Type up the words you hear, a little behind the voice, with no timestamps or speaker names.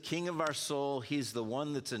King of our soul, he's the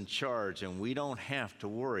one that's in charge, and we don't have to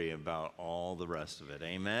worry about all the rest of it.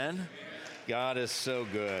 Amen? Amen. God is so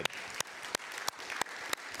good.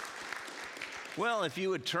 Well, if you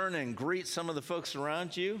would turn and greet some of the folks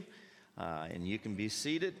around you, and you can be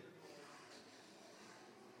seated.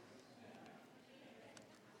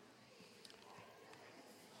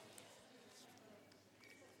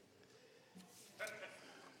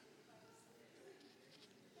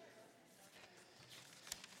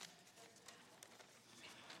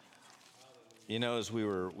 You know, as we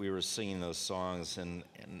were singing those songs, and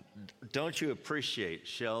don't you appreciate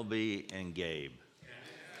Shelby and Gabe?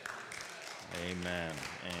 Amen.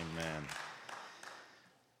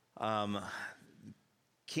 Amen.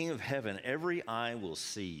 King of heaven, every eye will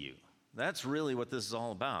see you. That's really what this is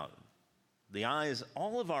all about. The eyes,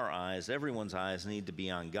 all of our eyes, everyone's eyes need to be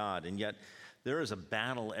on God, and yet there is a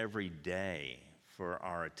battle every day for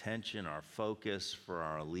our attention, our focus, for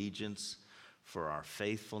our allegiance, for our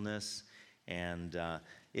faithfulness. And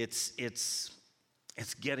it's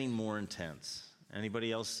getting more intense.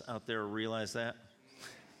 Anybody else out there realize that?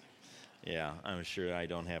 Yeah, I'm sure I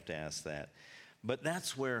don't have to ask that. But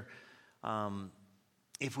that's where,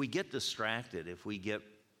 if we get distracted, if we get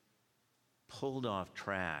pulled off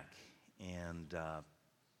track and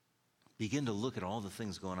begin to look at all the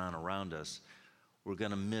things going on around us, we're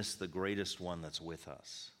going to miss the greatest one that's with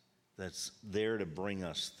us, that's there to bring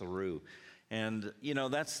us through. And, you know,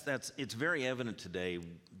 it's very evident today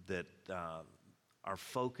that our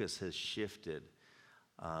focus has shifted.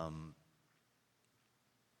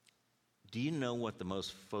 Do you know what the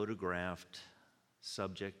most photographed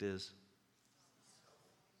subject is?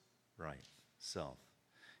 Right, self.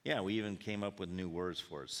 Yeah, we even came up with new words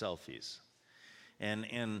for it, selfies.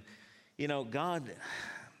 And you know, God's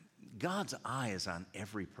eye is on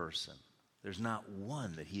every person. There's not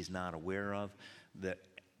one that he's not aware of, that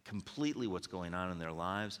completely what's going on in their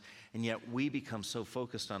lives, and yet we become so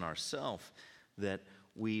focused on ourselves that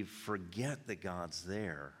we forget that God's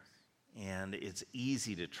there, and it's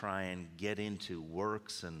easy to try and get into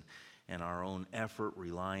works and our own effort,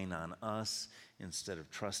 relying on us instead of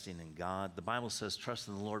trusting in God. The Bible says, trust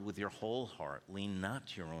in the Lord with your whole heart, lean not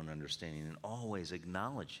to your own understanding, and always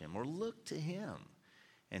acknowledge him or look to him,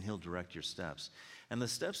 and he'll direct your steps. And the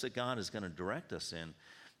steps that God is going to direct us in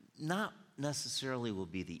not necessarily will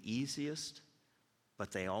be the easiest,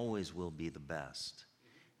 but they always will be the best.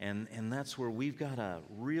 And that's where we've got to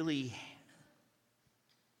really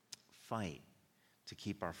fight to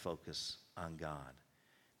keep our focus on God.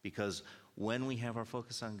 Because when we have our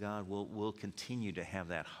focus on God, we'll continue to have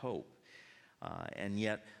that hope. And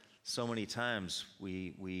yet, so many times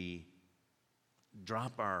we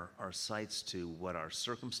drop our sights to what our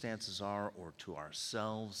circumstances are or to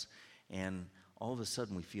ourselves, and all of a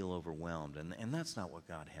sudden we feel overwhelmed. And that's not what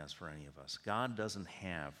God has for any of us. God doesn't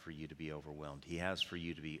have for you to be overwhelmed. He has for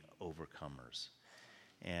you to be overcomers.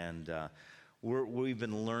 And we've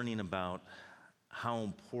been learning about how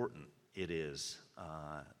important it is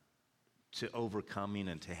to overcoming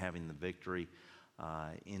and to having the victory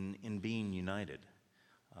in being united,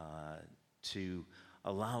 to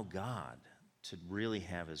allow God to really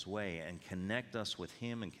have his way and connect us with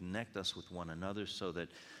him and connect us with one another, so that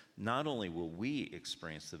not only will we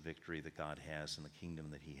experience the victory that God has in the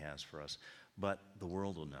kingdom that he has for us, but the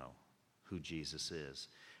world will know who Jesus is.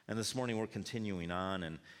 And this morning we're continuing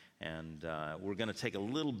on, and we're going to take a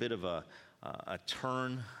little bit of a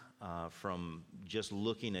turn from just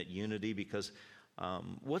looking at unity, because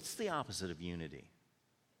what's the opposite of unity?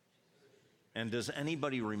 And does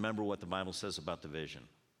anybody remember what the Bible says about division?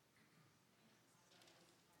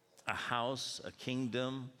 A house, a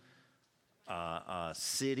kingdom, a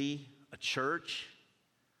city, a church,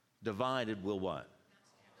 divided will what?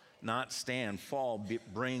 Not stand, fall,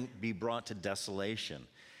 be brought to desolation.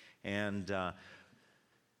 And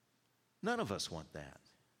none of us want that,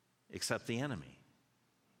 except the enemy.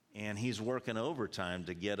 And he's working overtime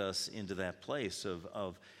to get us into that place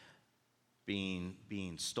of being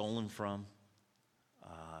stolen from,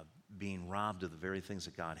 being robbed of the very things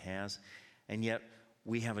that God has. And yet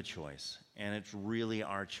we have a choice, and it's really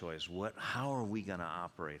our choice. How are we going to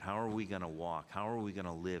operate? How are we going to walk? How are we going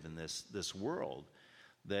to live in this world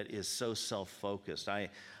that is so self-focused? I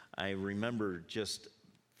remember just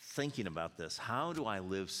thinking about this. How do I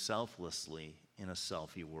live selflessly in a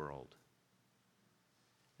selfie world?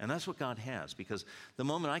 And that's what God has, because the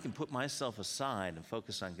moment I can put myself aside and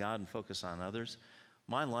focus on God and focus on others,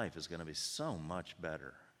 my life is going to be so much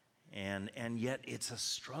better. And yet it's a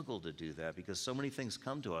struggle to do that, because so many things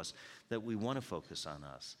come to us that we want to focus on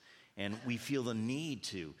us. And we feel the need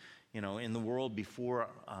to, in the world before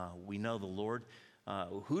we know the Lord,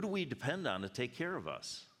 who do we depend on to take care of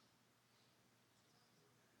us?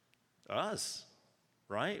 Us,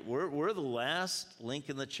 right? We're the last link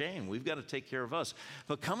in the chain. We've got to take care of us.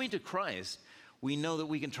 But coming to Christ, we know that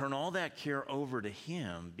we can turn all that care over to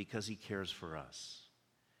him because he cares for us.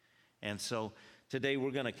 And so today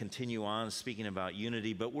we're going to continue on speaking about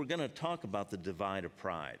unity, but we're going to talk about the divide of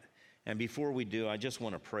pride. And before we do, I just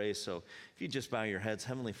want to pray. So if you just bow your heads,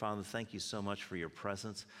 Heavenly Father, thank you so much for your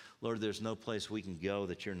presence. Lord, there's no place we can go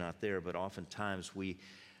that you're not there, but oftentimes we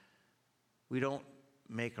don't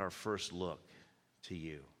make our first look to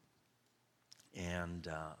you. And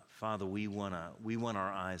Father, we want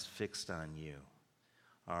our eyes fixed on you,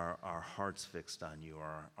 our hearts fixed on you,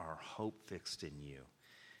 our hope fixed in you.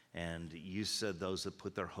 And you said those that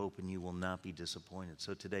put their hope in you will not be disappointed.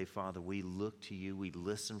 So today, Father, we look to you. We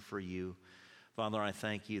listen for you. Father, I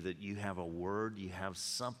thank you that you have a word. You have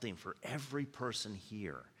something for every person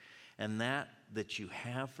here. And that you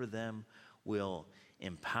have for them will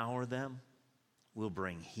empower them, will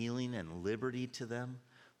bring healing and liberty to them.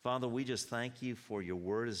 Father, we just thank you for your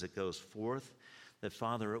word as it goes forth. That,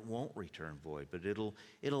 Father, it won't return void, but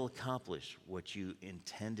it'll accomplish what you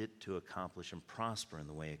intend it to accomplish and prosper in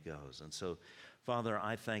the way it goes. And so, Father,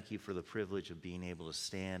 I thank you for the privilege of being able to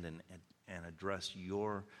stand and address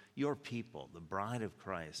your people, the bride of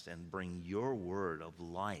Christ, and bring your word of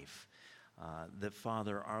life, that,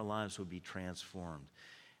 Father, our lives would be transformed.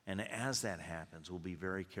 And as that happens, we'll be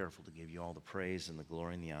very careful to give you all the praise and the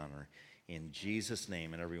glory and the honor. In Jesus'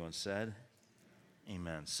 name, and everyone said,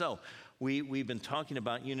 amen. So, we've been talking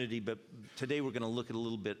about unity, but today we're going to look at a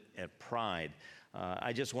little bit at pride.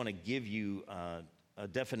 I just want to give you a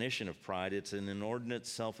definition of pride. It's an inordinate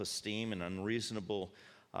self-esteem and unreasonable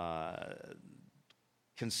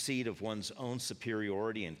conceit of one's own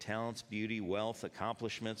superiority in talents, beauty, wealth,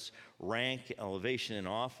 accomplishments, rank, elevation in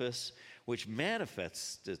office, which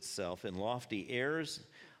manifests itself in lofty airs,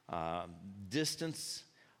 distance,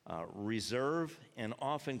 reserve, and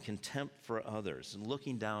often contempt for others, and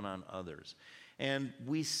looking down on others. And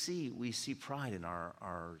we see pride in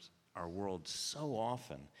our world so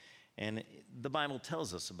often. And the Bible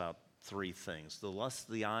tells us about three things: the lust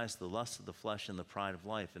of the eyes, the lust of the flesh, and the pride of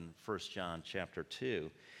life in 1 John chapter 2,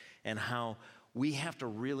 and how we have to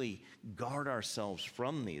really guard ourselves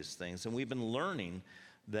from these things. And we've been learning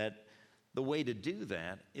that the way to do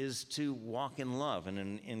that is to walk in love.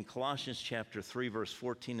 And in Colossians chapter 3, verse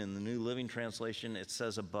 14 in the New Living Translation, it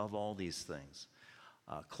says, above all these things,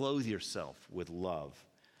 clothe yourself with love,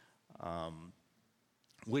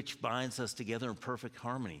 which binds us together in perfect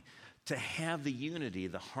harmony. To have the unity,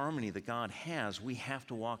 the harmony that God has, we have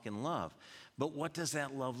to walk in love. But what does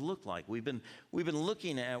that love look like? We've been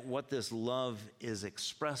looking at what this love is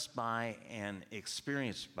expressed by and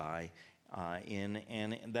experienced by,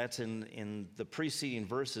 and that's in the preceding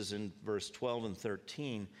verses. In verse 12 and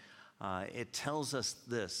 13, it tells us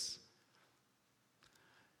this: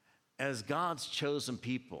 as God's chosen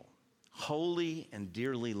people, holy and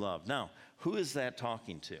dearly loved. Now, who is that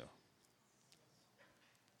talking to?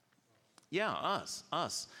 Yeah,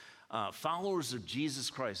 us, followers of Jesus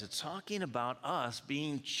Christ. It's talking about us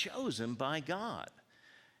being chosen by God.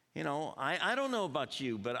 You know, I don't know about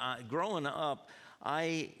you, but growing up,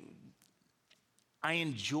 I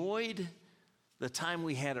enjoyed the time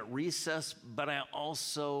we had at recess, but I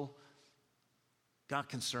also got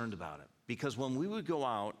concerned about it. Because when we would go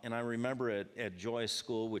out, and I remember at Joyce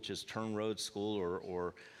School, which is Turn Road School,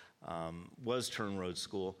 or was Turn Road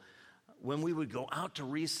School, when we would go out to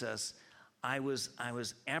recess, I was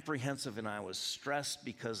apprehensive and I was stressed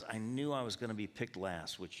because I knew I was going to be picked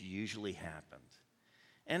last, which usually happened.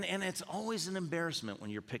 And it's always an embarrassment when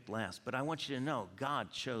you're picked last, but I want you to know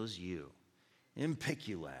God chose you. He didn't pick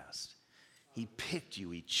you last. He picked you.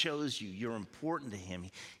 He chose you. You're important to him.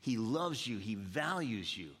 He loves you. He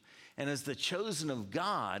values you. And as the chosen of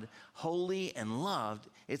God, holy and loved,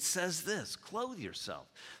 it says this: clothe yourself.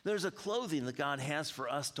 There's a clothing that God has for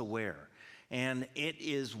us to wear, and it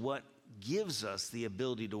is what gives us the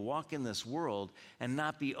ability to walk in this world and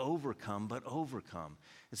not be overcome, but overcome.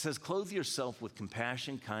 It says, clothe yourself with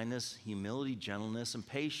compassion, kindness, humility, gentleness, and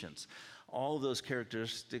patience. All of those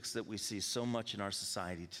characteristics that we see so much in our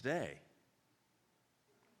society today.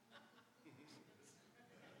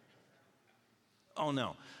 Oh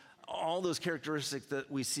no, all those characteristics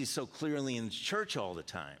that we see so clearly in church all the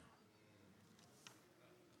time.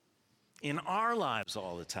 In our lives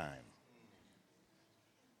all the time.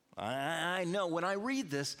 I know when I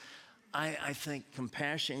read this, I think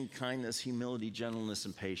compassion, kindness, humility, gentleness,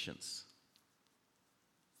 and patience.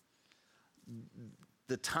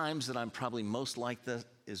 The times that I'm probably most like this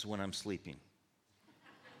is when I'm sleeping.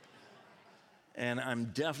 And I'm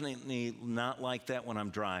definitely not like that when I'm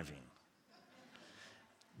driving.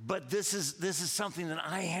 But this is something that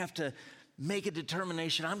I have to make a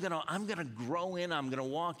determination. I'm gonna grow in, I'm gonna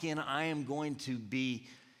walk in, I am going to be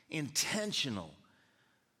intentional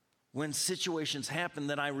when situations happen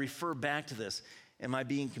that I refer back to this. Am I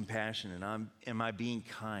being compassionate? Am I being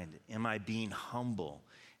kind? Am I being humble?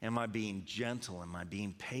 Am I being gentle? Am I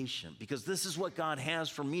being patient? Because this is what God has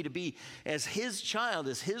for me to be as his child,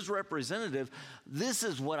 as his representative. This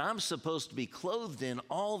is what I'm supposed to be clothed in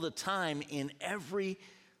all the time in every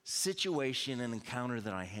situation and encounter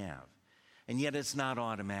that I have. And yet it's not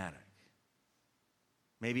automatic.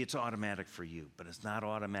 Maybe it's automatic for you, but it's not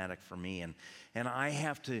automatic for me. And I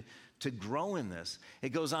have to grow in this. It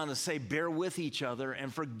goes on to say, bear with each other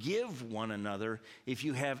and forgive one another if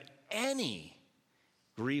you have any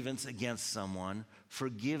grievance against someone.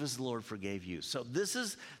 Forgive as the Lord forgave you. So this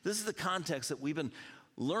is the context that we've been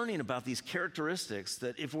learning about, these characteristics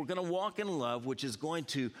that if we're going to walk in love, which is going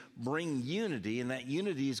to bring unity, and that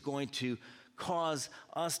unity is going to cause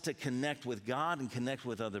us to connect with God and connect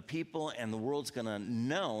with other people, and the world's going to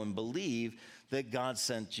know and believe that God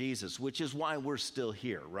sent Jesus, which is why we're still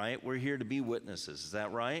here, right? We're here to be witnesses. Is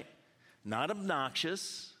that right? Not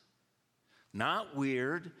obnoxious, not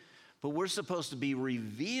weird, but we're supposed to be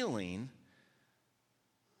revealing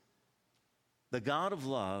the God of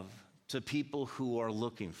love to people who are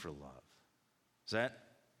looking for love. Is that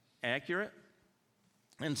accurate?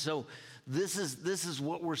 And so this is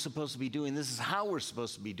what we're supposed to be doing. This is how we're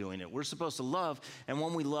supposed to be doing it. We're supposed to love, and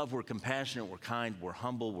when we love, we're compassionate, we're kind, we're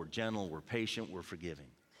humble, we're gentle, we're patient, we're forgiving.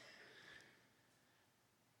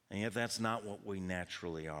 And yet that's not what we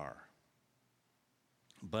naturally are.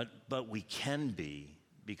 But we can be,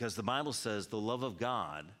 because the Bible says the love of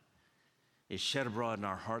God is shed abroad in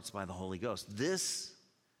our hearts by the Holy Ghost. This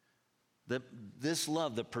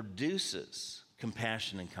love that produces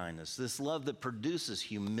compassion and kindness, this love that produces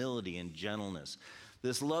humility and gentleness,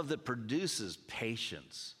 this love that produces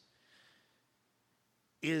patience,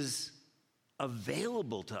 is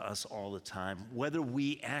available to us all the time, whether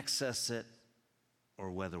we access it or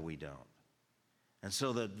whether we don't. And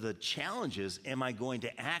so the challenge is, am I going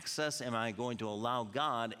to access, am I going to allow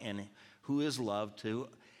God, and who is love, to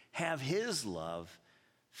have his love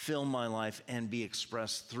fill my life and be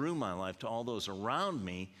expressed through my life to all those around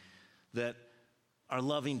me that are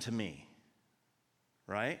loving to me,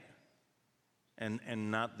 right? And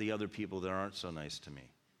not the other people that aren't so nice to me.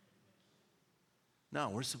 No,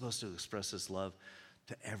 we're supposed to express this love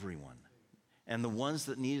to everyone. And the ones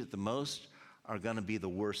that need it the most are going to be the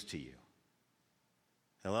worst to you.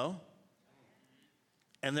 Hello?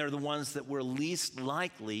 And they're the ones that we're least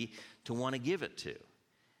likely to want to give it to.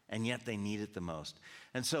 And yet they need it the most.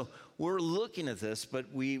 And so we're looking at this, but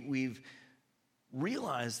we've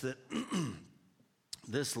realized that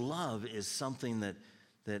this love is something that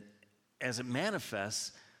as it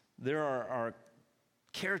manifests, there are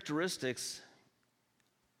characteristics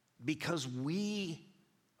because we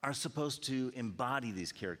are supposed to embody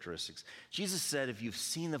these characteristics. Jesus said, if you've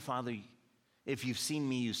seen the Father, if you've seen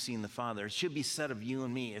me, you've seen the Father. It should be said of you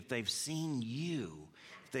and me, if they've seen you,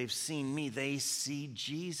 if they've seen me, they see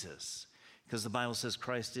Jesus. Because the Bible says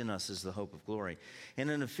Christ in us is the hope of glory.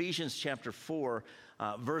 And in Ephesians chapter 4,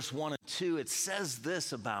 verse 1 and 2, it says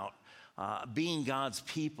this about being God's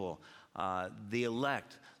people, the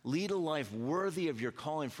elect. Lead a life worthy of your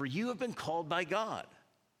calling, for you have been called by God.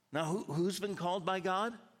 Now, who's been called by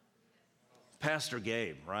God? Pastor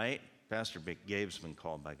Gabe, right? Pastor Gabe's been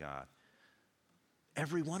called by God.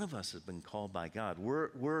 Every one of us has been called by God.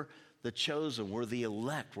 We're the chosen. We're the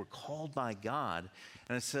elect. We're called by God.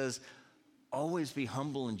 And it says, always be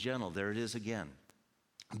humble and gentle. There it is again.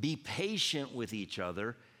 Be patient with each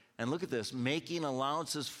other. And look at this, making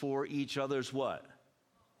allowances for each other's what?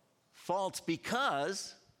 Faults,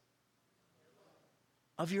 because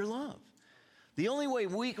of your love. The only way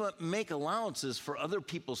we can make allowances for other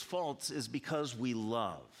people's faults is because we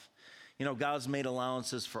love. You know, God's made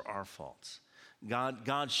allowances for our faults.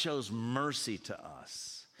 God shows mercy to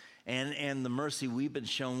us. And the mercy we've been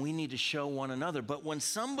shown, we need to show one another. But when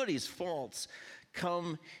somebody's faults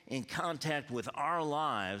come in contact with our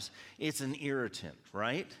lives, it's an irritant,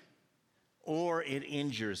 right? Or it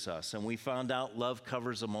injures us. And we found out love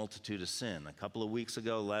covers a multitude of sin. A couple of weeks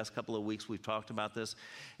ago, last couple of weeks, we've talked about this.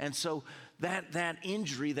 And so that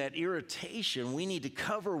injury, that irritation, we need to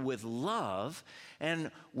cover with love. And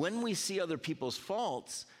when we see other people's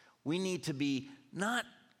faults, we need to be not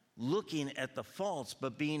looking at the faults,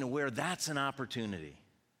 but being aware that's an opportunity.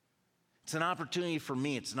 It's an opportunity for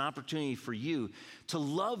me. It's an opportunity for you to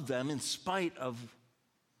love them in spite of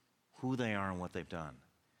who they are and what they've done.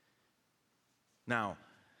 Now,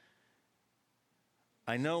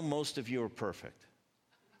 I know most of you are perfect.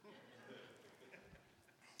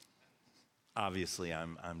 Obviously,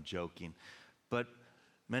 I'm joking. But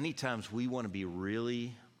many times we want to be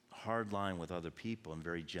really hardline with other people and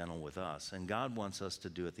very gentle with us. And God wants us to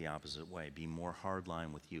do it the opposite way, be more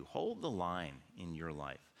hardline with you. Hold the line in your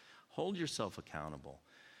life. Hold yourself accountable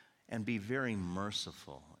and be very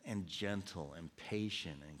merciful and gentle and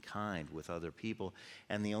patient and kind with other people.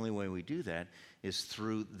 And the only way we do that is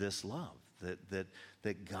through this love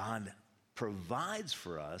that God provides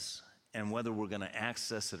for us, and whether we're going to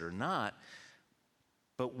access it or not.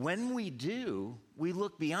 But when we do, we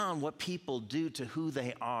look beyond what people do to who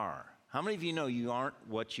they are. How many of you know you aren't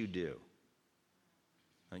what you do?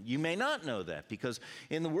 You may not know that, because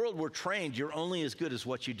in the world we're trained, you're only as good as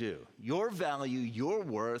what you do. Your value, your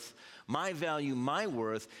worth, my value, my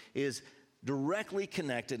worth is directly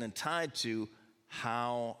connected and tied to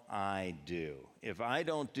how I do. If I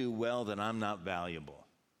don't do well, then I'm not valuable.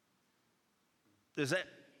 Is that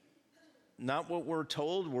not what we're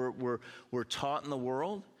told? We're taught in the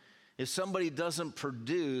world. If somebody doesn't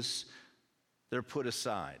produce, they're put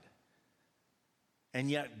aside. And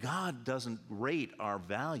yet God doesn't rate our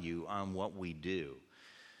value on what we do.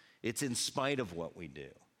 It's in spite of what we do.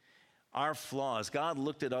 Our flaws, God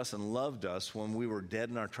looked at us and loved us when we were dead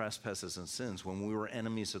in our trespasses and sins, when we were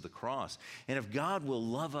enemies of the cross. And if God will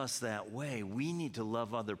love us that way, we need to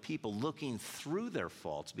love other people, looking through their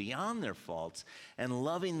faults, beyond their faults, and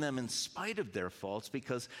loving them in spite of their faults,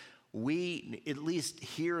 because we, at least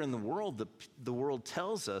here in the world, the world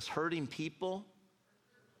tells us hurting people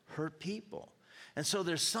hurt people. And so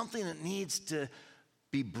there's something that needs to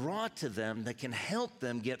be brought to them that can help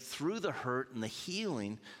them get through the hurt and the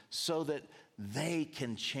healing so that they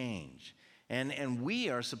can change. And we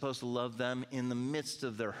are supposed to love them in the midst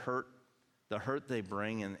of their hurt, the hurt they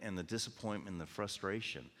bring, and the disappointment and the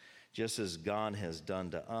frustration, just as God has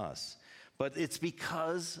done to us. But it's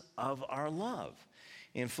because of our love.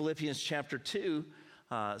 In Philippians chapter 2,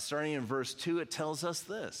 starting in verse 2, it tells us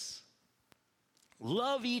this.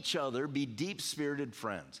 Love each other, be deep-spirited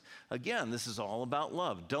friends. Again, this is all about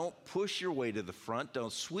love. Don't push your way to the front.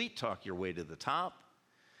 Don't sweet-talk your way to the top.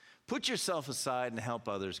 Put yourself aside and help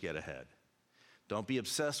others get ahead. Don't be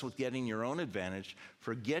obsessed with getting your own advantage.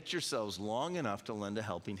 Forget yourselves long enough to lend a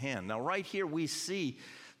helping hand. Now, right here we see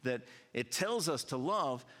that it tells us to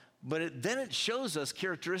love, but then it shows us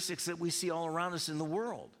characteristics that we see all around us in the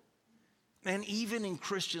world. And even in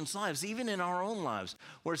Christians' lives, even in our own lives,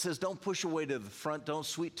 where it says, don't push your way to the front, don't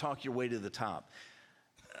sweet talk your way to the top.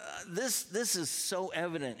 This is so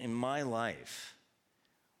evident in my life,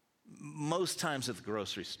 most times at the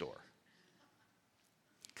grocery store.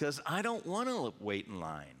 Because I don't want to wait in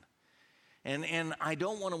line. And I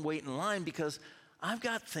don't want to wait in line because I've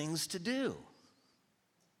got things to do.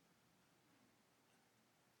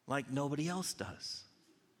 Like nobody else does.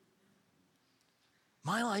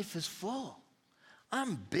 My life is full.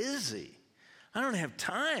 I'm busy. I don't have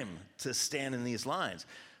time to stand in these lines.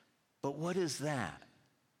 But what is that?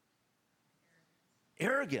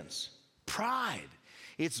 Arrogance, pride.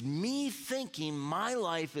 It's me thinking my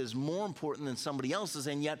life is more important than somebody else's,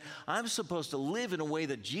 and yet I'm supposed to live in a way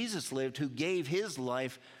that Jesus lived, who gave his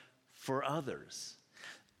life for others.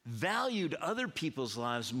 Valued other people's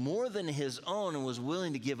lives more than his own, and was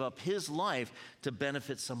willing to give up his life to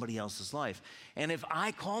benefit somebody else's life. And if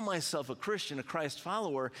I call myself a Christian, a Christ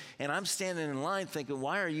follower, and I'm standing in line thinking,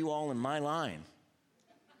 why are you all in my line?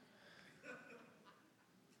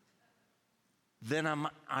 Then am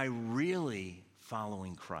I really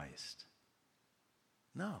following Christ?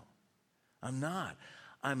 No, I'm not.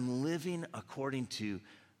 I'm living according to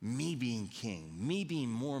me being king, me being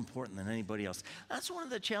more important than anybody else. That's one of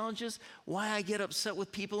the challenges why I get upset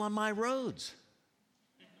with people on my roads.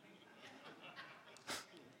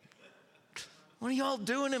 What are y'all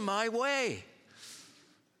doing in my way?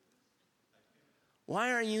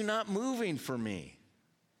 Why are you not moving for me?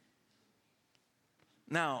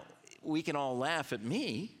 Now, we can all laugh at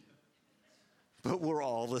me, but we're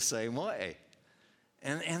all the same way.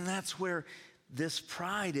 And that's where this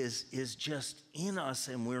pride is just in us,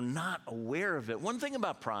 and we're not aware of it. One thing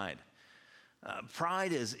about pride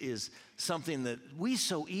is something that we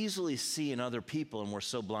so easily see in other people and we're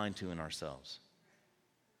so blind to in ourselves.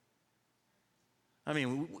 I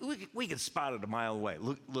mean, we can spot it a mile away.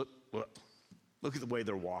 Look at the way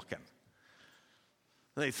they're walking.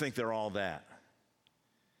 They think they're all that.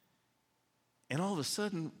 And all of a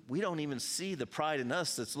sudden, we don't even see the pride in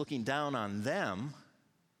us that's looking down on them,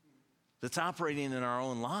 that's operating in our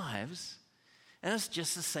own lives, and it's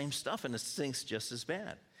just the same stuff, and it stinks just as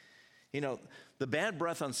bad. You know, the bad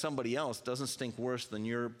breath on somebody else doesn't stink worse than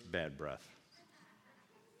your bad breath.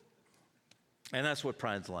 And that's what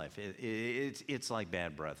pride's like. It's like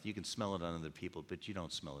bad breath. You can smell it on other people, but you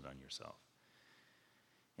don't smell it on yourself.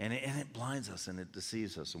 And it blinds us and it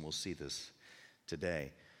deceives us, and we'll see this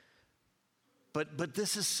today. But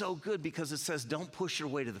this is so good because it says don't push your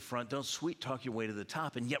way to the front, don't sweet talk your way to the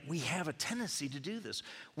top, and yet we have a tendency to do this.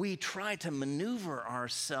 We try to maneuver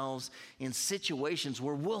ourselves in situations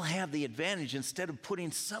where we'll have the advantage instead of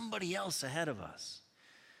putting somebody else ahead of us.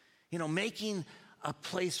 You know, making a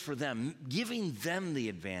place for them, giving them the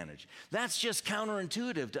advantage. That's just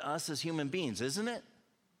counterintuitive to us as human beings, isn't it?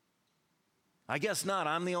 I guess not.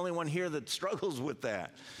 I'm the only one here that struggles with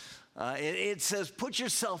that. It says put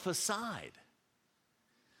yourself aside.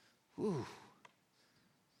 Ooh.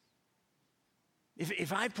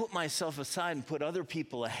 If I put myself aside and put other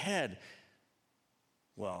people ahead,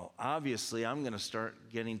 well, obviously I'm going to start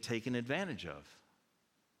getting taken advantage of.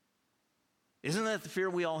 Isn't that the fear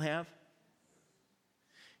we all have?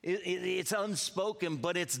 It's unspoken,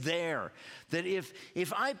 but it's there. That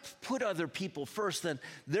if I put other people first, then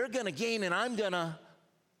they're going to gain and I'm going to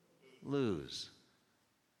lose.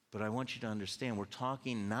 But I want you to understand, we're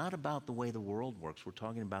talking not about the way the world works. We're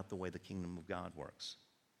talking about the way the kingdom of God works.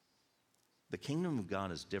 The kingdom of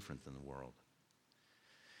God is different than the world.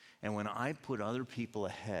 And when I put other people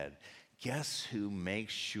ahead, guess who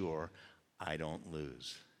makes sure I don't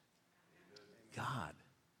lose? God.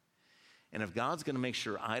 And if God's going to make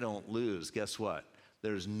sure I don't lose, guess what?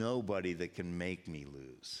 There's nobody that can make me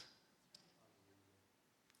lose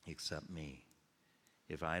except me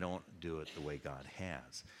if I don't do it the way God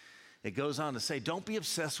has. It goes on to say, don't be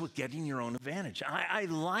obsessed with getting your own advantage. I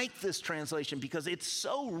like this translation because it's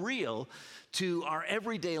so real to our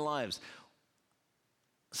everyday lives.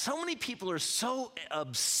 So many people are so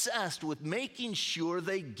obsessed with making sure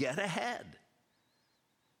they get ahead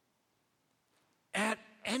at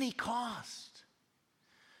any cost.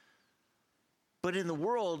 But in the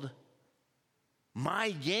world,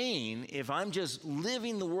 my gain, if I'm just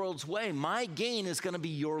living the world's way, my gain is going to be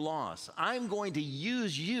your loss. I'm going to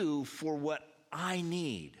use you for what I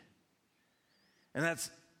need. And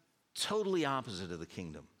that's totally opposite of the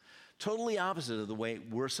kingdom. Totally opposite of the way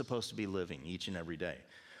we're supposed to be living each and every day.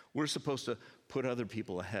 We're supposed to put other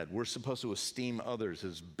people ahead. We're supposed to esteem others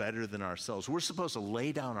as better than ourselves. We're supposed to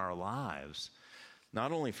lay down our lives,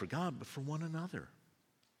 not only for God, but for one another.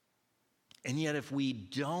 And yet if we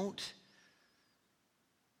don't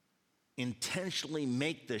intentionally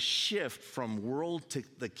make the shift from world to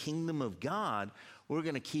the kingdom of God, we're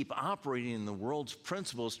going to keep operating in the world's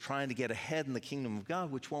principles, trying to get ahead in the kingdom of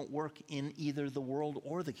God, which won't work in either the world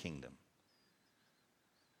or the kingdom.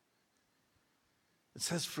 It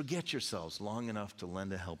says, forget yourselves long enough to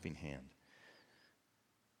lend a helping hand.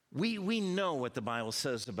 We know what the Bible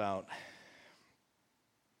says about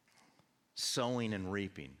sowing and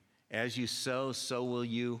reaping. As you sow, so will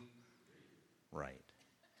you reap.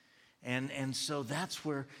 And so that's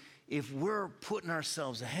where, if we're putting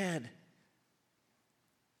ourselves ahead,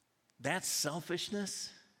 that's selfishness.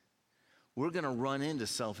 We're going to run into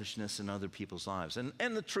selfishness in other people's lives.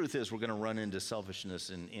 And the truth is, we're going to run into selfishness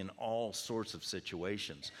in all sorts of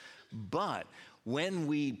situations. But when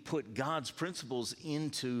we put God's principles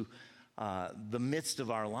into the midst of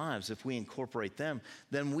our lives, if we incorporate them,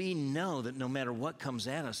 then we know that no matter what comes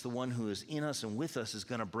at us, the one who is in us and with us is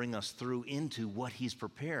going to bring us through into what he's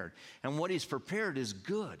prepared. And what he's prepared is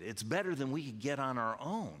good. It's better than we could get on our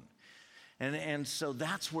own. And so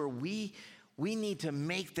that's where we need to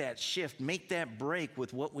make that shift, make that break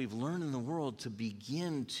with what we've learned in the world to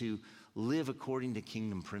begin to live according to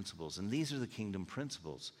kingdom principles. And these are the kingdom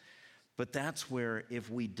principles. But that's where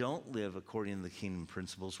if we don't live according to the kingdom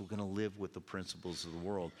principles, we're going to live with the principles of the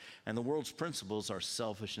world. And the world's principles are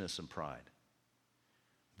selfishness and pride.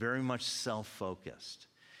 Very much self-focused.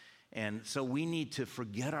 And so we need to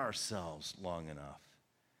forget ourselves long enough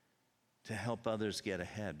to help others get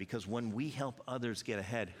ahead. Because when we help others get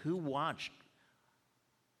ahead, who watched?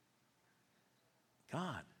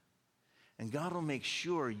 God. And God will make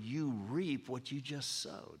sure you reap what you just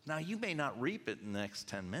sowed. Now, you may not reap it in the next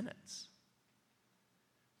 10 minutes.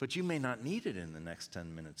 But you may not need it in the next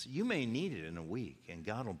 10 minutes. You may need it in a week, and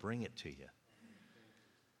God will bring it to you.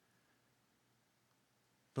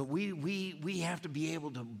 But we have to be able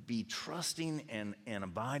to be trusting and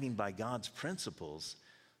abiding by God's principles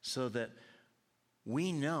so that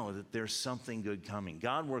we know that there's something good coming.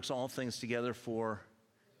 God works all things together for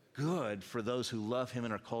good for those who love him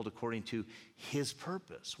and are called according to his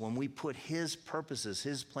purpose. When we put his purposes,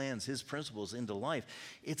 his plans, his principles into life,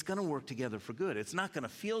 it's going to work together for good. It's not going to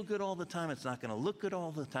feel good all the time. It's not going to look good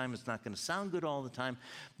all the time. It's not going to sound good all the time.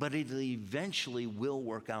 But it eventually will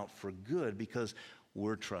work out for good because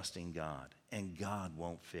we're trusting God, and God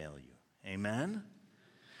won't fail you. Amen?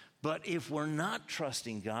 But if we're not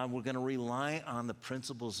trusting God, we're going to rely on the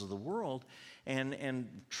principles of the world, and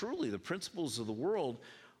truly the principles of the world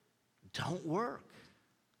don't work.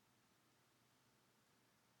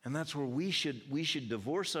 And that's where we should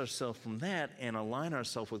divorce ourselves from that and align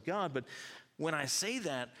ourselves with God. But when I say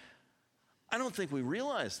that, I don't think we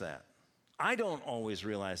realize that. I don't always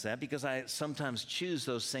realize that because I sometimes choose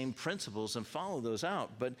those same principles and follow those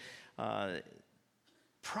out. But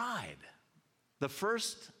pride, the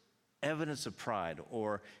first evidence of pride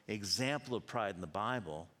or example of pride in the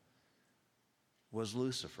Bible was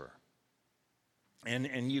Lucifer.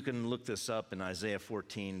 And you can look this up in Isaiah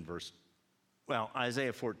 14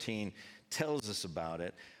 Isaiah 14 tells us about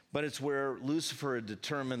it, but it's where Lucifer had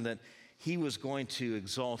determined that he was going to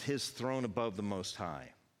exalt his throne above the Most High.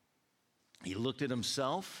 He looked at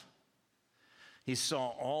himself. He saw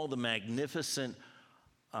all the magnificent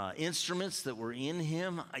instruments that were in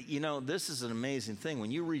him. You know, this is an amazing thing.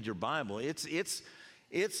 When you read your Bible, it's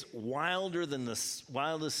wilder than the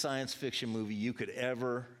wildest science fiction movie you could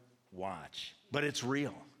ever watch, but it's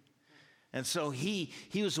real. And so he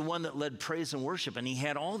was the one that led praise and worship, and he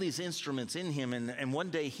had all these instruments in him, and one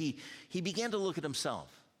day he began to look at himself.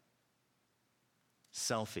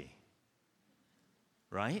 Selfie,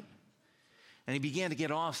 right? And he began to get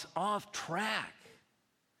off track.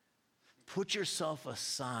 Put yourself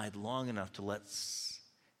aside long enough to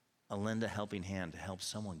lend a helping hand to help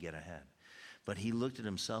someone get ahead. But he looked at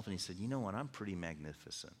himself and he said, you know what, I'm pretty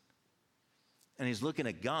magnificent. And he's looking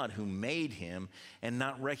at God who made him and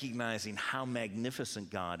not recognizing how magnificent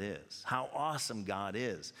God is, how awesome God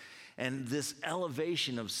is. And this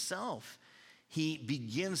elevation of self, he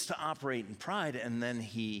begins to operate in pride, and then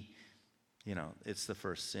it's the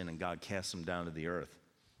first sin, and God casts him down to the earth.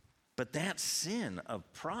 But that sin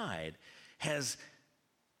of pride has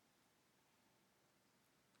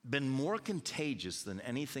been more contagious than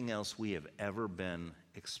anything else we have ever been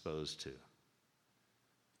exposed to.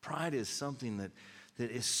 Pride is something that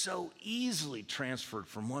is so easily transferred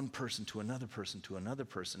from one person to another person to another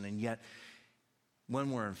person, and yet when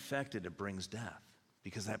we're infected, it brings death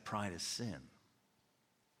because that pride is sin.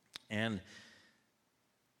 And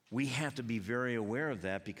we have to be very aware of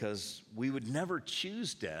that because we would never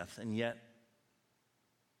choose death, and yet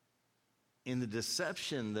in the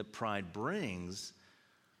deception that pride brings,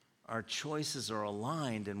 our choices are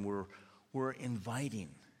aligned and we're inviting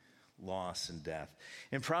loss and death.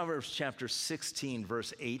 In Proverbs chapter 16,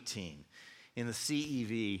 verse 18, in the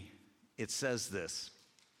CEV, it says this: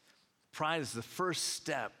 pride is the first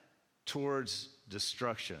step towards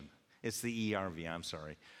destruction. It's the ERV, I'm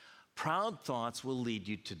sorry. Proud thoughts will lead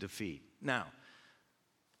you to defeat. Now,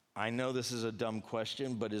 I know this is a dumb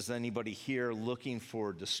question, but is anybody here looking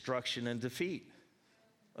for destruction and defeat?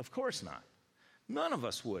 Of course not. None of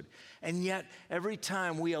us would. And yet, every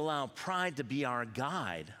time we allow pride to be our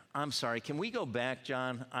guide, I'm sorry, can we go back,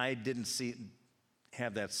 John? I didn't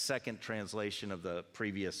have that second translation of the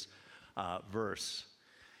previous verse.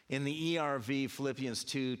 In the ERV, Philippians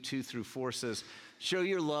 2:2-4 says, show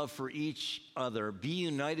your love for each other. Be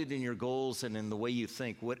united in your goals and in the way you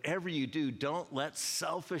think. Whatever you do, don't let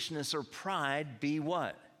selfishness or pride be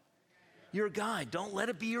what? Your guide. Don't let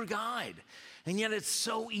it be your guide. And yet it's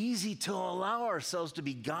so easy to allow ourselves to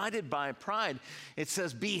be guided by pride. It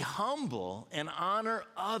says, be humble and honor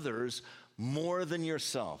others more than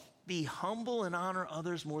yourself. Be humble and honor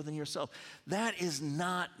others more than yourself. That is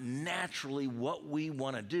not naturally what we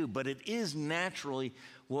want to do, but it is naturally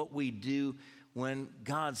what we do when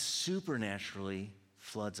God supernaturally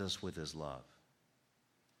floods us with his love.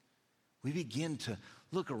 We begin to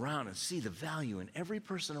look around and see the value in every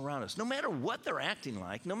person around us, no matter what they're acting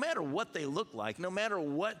like, no matter what they look like, no matter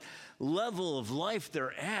what level of life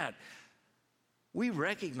they're at. We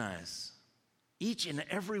recognize each and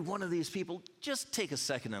every one of these people. Just take a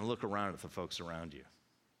second and look around at the folks around you.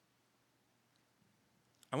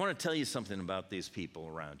 I want to tell you something about these people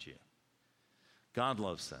around you. God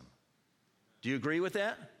loves them. Do you agree with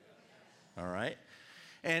that? All right.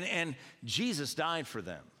 And Jesus died for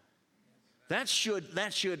them. That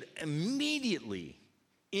should immediately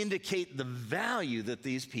indicate the value that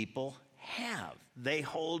these people have. They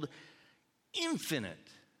hold infinite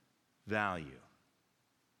value.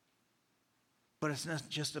 But it's not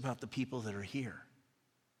just about the people that are here.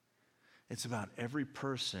 It's about every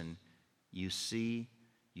person you see,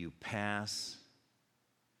 you pass,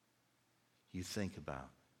 you think about.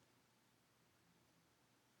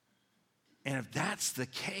 And if that's the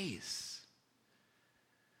case,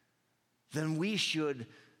 then we should,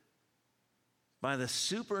 by the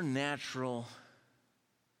supernatural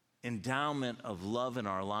endowment of love in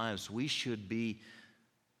our lives, we should be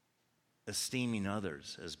esteeming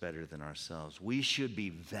others as better than ourselves. We should be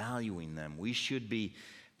valuing them. We should be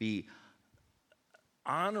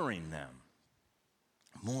honoring them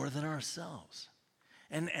more than ourselves.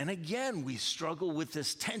 And again, we struggle with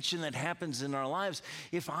this tension that happens in our lives.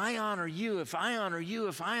 If I honor you, if I honor you,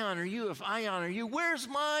 if I honor you, if I honor you, where's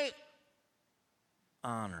my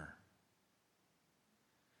honor?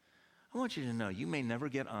 I want you to know you may never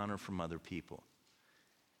get honor from other people.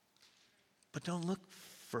 But don't look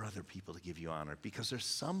for other people to give you honor, because there's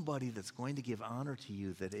somebody that's going to give honor to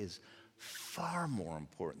you that is far more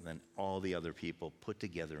important than all the other people put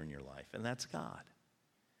together in your life, and that's God.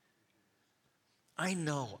 I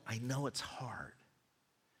know it's hard.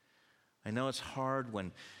 I know it's hard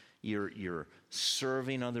when you're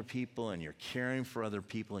serving other people and you're caring for other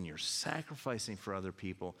people and you're sacrificing for other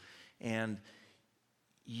people and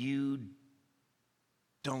you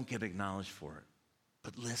don't get acknowledged for it.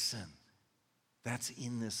 But listen, that's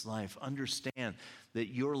in this life. Understand that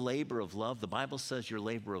your labor of love, the Bible says your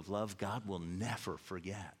labor of love, God will never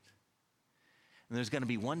forget. And there's going to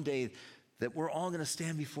be one day that we're all going to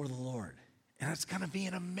stand before the Lord. And it's going to be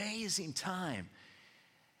an amazing time.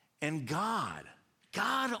 And God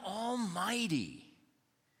Almighty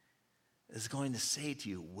is going to say to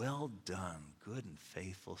you, well done, good and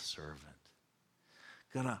faithful servant.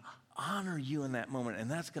 Going to honor you in that moment.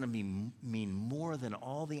 And that's going to mean more than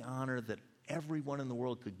all the honor that everyone in the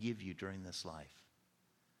world could give you during this life.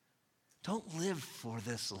 Don't live for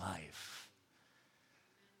this life.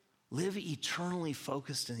 Live eternally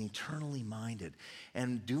focused and eternally minded.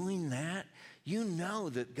 And doing that, you know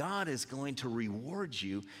that God is going to reward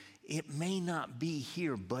you. It may not be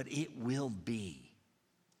here, but it will be.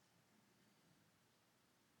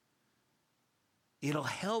 It'll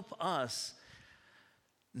help us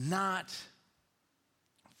not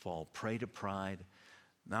fall prey to pride,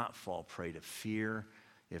 not fall prey to fear.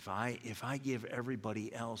 If I give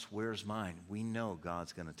everybody else, where's mine? We know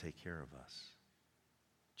God's going to take care of us.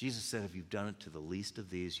 Jesus said, if you've done it to the least of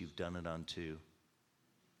these, you've done it unto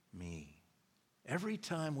me. Every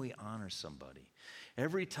time we honor somebody,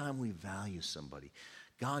 every time we value somebody,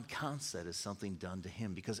 God counts that as something done to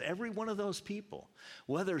him, because every one of those people,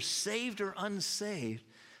 whether saved or unsaved,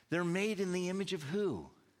 they're made in the image of who?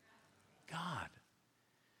 God.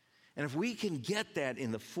 And if we can get that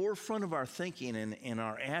in the forefront of our thinking and in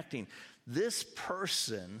our acting, this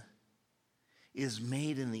person is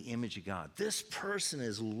made in the image of God. This person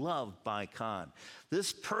is loved by God.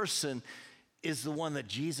 This person is the one that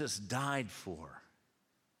Jesus died for.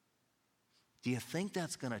 Do you think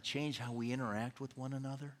that's going to change how we interact with one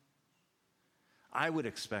another? I would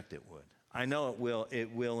expect it would. I know it will.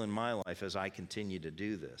 It will in my life as I continue to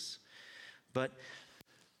do this. But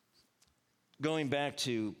going back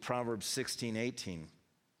to Proverbs 16:18,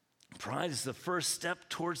 pride is the first step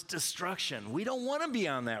towards destruction. We don't want to be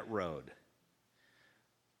on that road.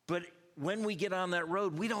 But when we get on that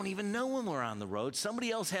road, we don't even know when we're on the road.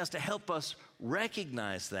 Somebody else has to help us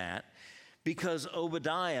recognize that, because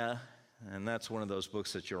Obadiah, and that's one of those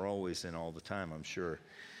books that you're always in all the time, I'm sure.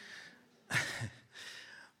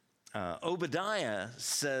 Obadiah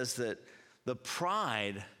says that the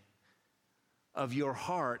pride of your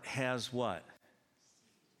heart has what?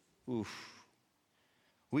 Oof.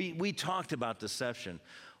 We talked about deception.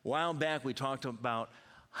 A while back, we talked about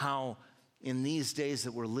how in these days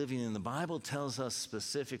that we're living in, the Bible tells us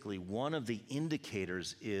specifically one of the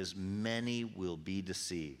indicators is many will be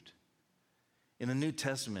deceived. In the New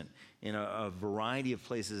Testament, in a variety of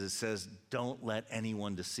places, it says, don't let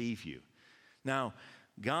anyone deceive you. Now,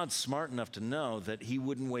 God's smart enough to know that he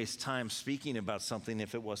wouldn't waste time speaking about something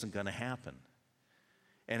if it wasn't going to happen.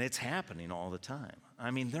 And it's happening all the time. I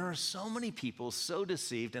mean, there are so many people so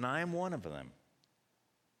deceived, and I am one of them.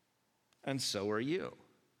 And so are you.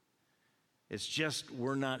 It's just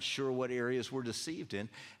we're not sure what areas we're deceived in.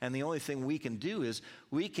 And the only thing we can do is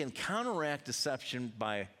we can counteract deception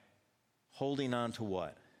by holding on to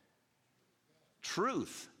what?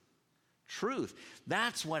 Truth. Truth.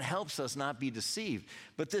 That's what helps us not be deceived.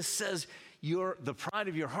 But this says the pride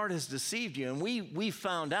of your heart has deceived you. And we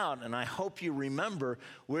found out, and I hope you remember,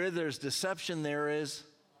 where there's deception, there is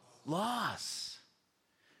loss.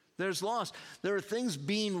 There's loss. There are things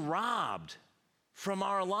being robbed from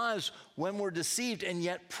our lives when we're deceived, and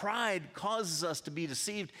yet pride causes us to be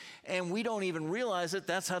deceived, and we don't even realize it.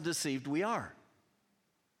 That's how deceived we are.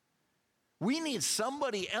 We need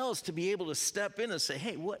somebody else to be able to step in and say,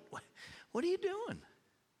 hey, what are you doing?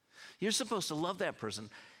 You're supposed to love that person,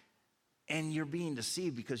 and you're being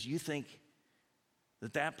deceived because you think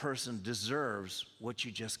that that person deserves what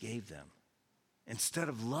you just gave them. Instead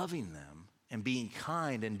of loving them and being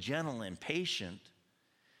kind and gentle and patient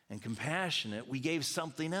and compassionate, we gave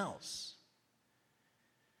something else.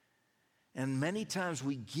 And many times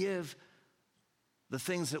we give the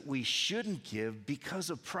things that we shouldn't give because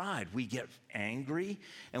of pride. We get angry.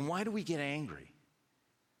 And why do we get angry?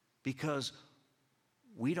 Because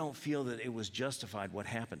we don't feel that it was justified what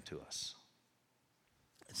happened to us.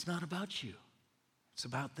 It's not about you. It's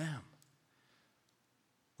about them.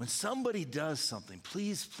 When somebody does something,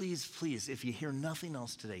 please, please, please, if you hear nothing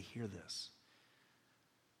else today, hear this.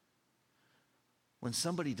 When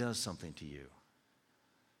somebody does something to you,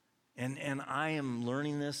 and I am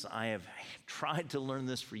learning this, I have tried to learn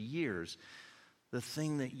this for years, the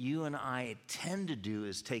thing that you and I tend to do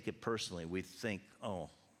is take it personally. We think, oh,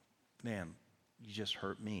 man, you just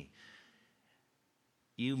hurt me.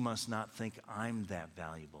 You must not think I'm that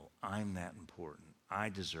valuable, I'm that important, I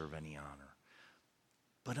deserve any honor.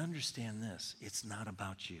 But understand this, it's not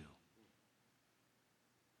about you.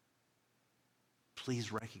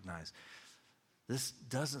 Please recognize, this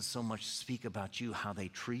doesn't so much speak about you, how they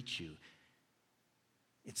treat you.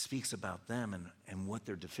 It speaks about them and what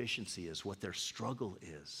their deficiency is, what their struggle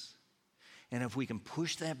is. And if we can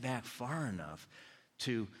push that back far enough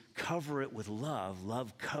to cover it with love,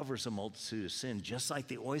 love covers a multitude of sin, just like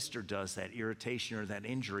the oyster does, that irritation or that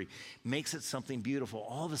injury, makes it something beautiful.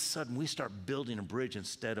 All of a sudden, we start building a bridge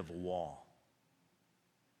instead of a wall.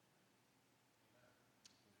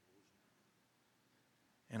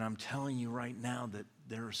 And I'm telling you right now that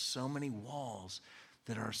there are so many walls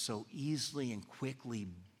that are so easily and quickly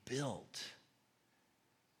built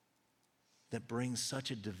that bring such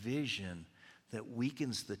a division that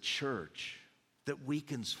weakens the church, that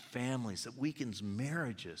weakens families, that weakens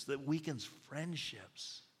marriages, that weakens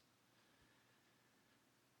friendships.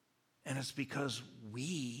 And it's because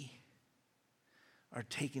we are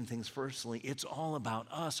taking things personally. It's all about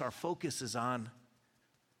us. Our focus is on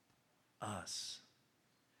us,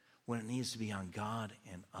 when it needs to be on God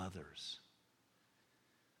and others.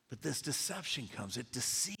 But this deception comes. It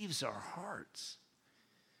deceives our hearts.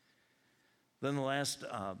 Then the last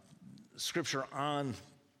scripture on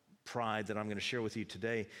pride that I'm going to share with you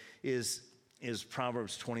today is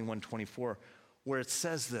Proverbs 21:24, where it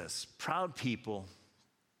says this: proud people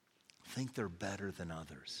think they're better than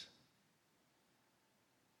others.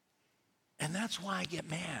 And that's why I get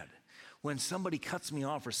mad when somebody cuts me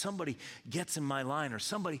off or somebody gets in my line or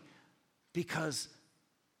somebody, because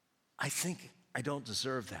I think I don't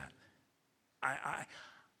deserve that.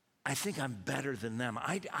 I think I'm better than them.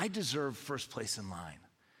 I deserve first place in line.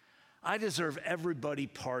 I deserve everybody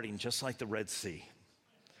partying just like the Red Sea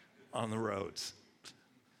on the roads.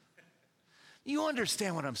 You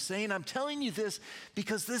understand what I'm saying? I'm telling you this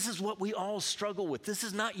because this is what we all struggle with. This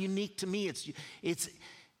is not unique to me. It's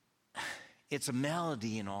a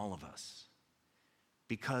malady in all of us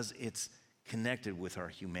because it's connected with our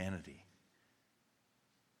humanity.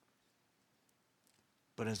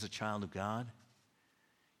 But as a child of God,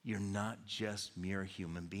 you're not just mere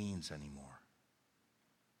human beings anymore.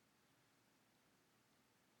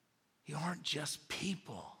 You aren't just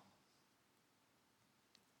people.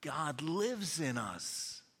 God lives in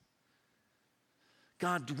us.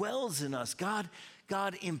 God dwells in us. God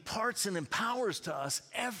imparts and empowers to us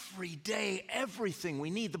every day everything we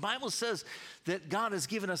need. The Bible says that God has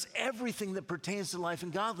given us everything that pertains to life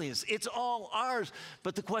and godliness. It's all ours.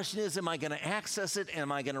 But the question is, am I going to access it?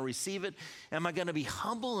 Am I going to receive it? Am I going to be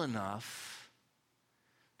humble enough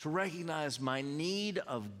to recognize my need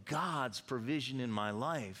of God's provision in my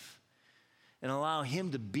life and allow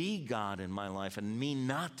Him to be God in my life and me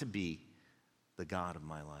not to be the God of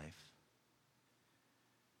my life?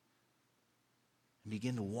 And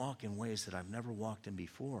begin to walk in ways that I've never walked in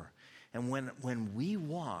before. And when we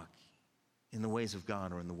walk in the ways of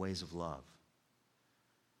God or in the ways of love,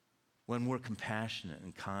 when we're compassionate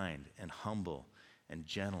and kind and humble and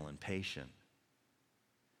gentle and patient,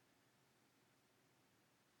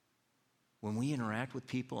 when we interact with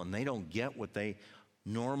people and they don't get what they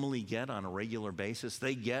normally get on a regular basis,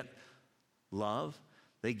 they get love,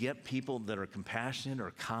 they get people that are compassionate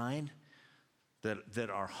or kind, that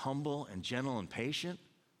are humble and gentle and patient,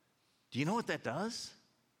 do you know what that does?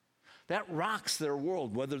 That rocks their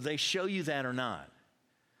world, whether they show you that or not.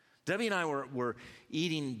 Debbie and I were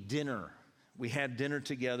eating dinner. We had dinner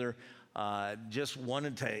together, just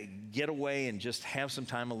wanted to get away and just have some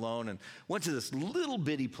time alone, and went to this little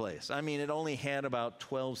bitty place. I mean, it only had about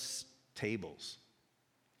 12 tables.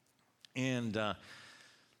 And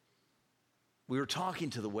we were talking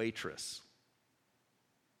to the waitress.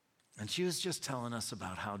 And she was just telling us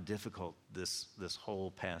about how difficult this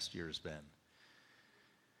whole past year has been.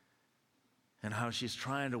 And how she's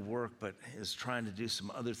trying to work, but is trying to do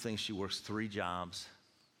some other things. She works 3 jobs.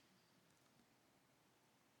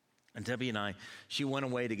 And Debbie and I, she went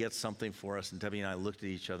away to get something for us, and Debbie and I looked at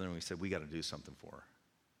each other and we said, we got to do something for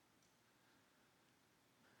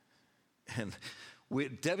her.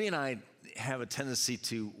 And Debbie and I have a tendency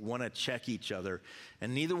to want to check each other,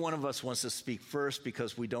 and neither one of us wants to speak first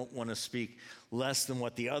because we don't want to speak less than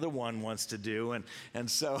what the other one wants to do. And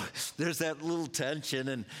so there's that little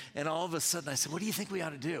tension, and all of a sudden I said, what do you think we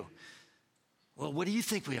ought to do? Well, what do you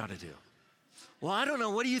think we ought to do? Well, I don't know.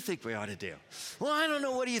 What do you think we ought to do? Well, I don't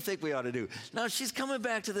know. What do you think we ought to do? Now she's coming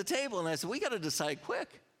back to the table, and I said, we got to decide quick.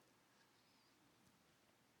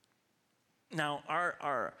 Now,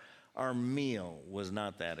 our meal was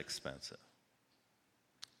not that expensive.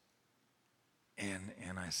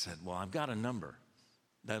 And I said, well, I've got a number.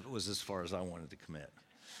 That was as far as I wanted to commit.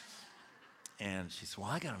 And she said, well,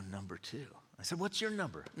 I got a number too. I said, what's your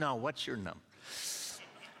number? No, what's your number?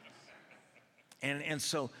 And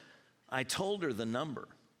so I told her the number.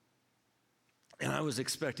 And I was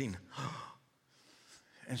expecting,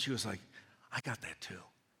 and she was like, I got that too.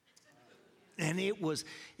 And it was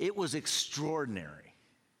extraordinary.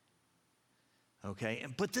 Okay,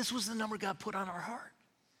 but this was the number God put on our heart.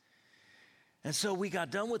 And so we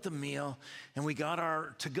got done with the meal, and we got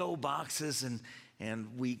our to-go boxes, and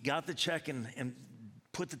we got the check and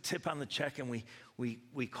put the tip on the check, and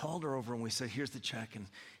we called her over and we said, here's the check, and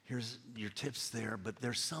here's your tips there, but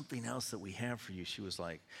there's something else that we have for you. She was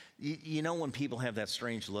like, you know when people have that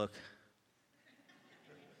strange look?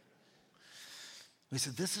 We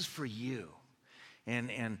said, this is for you.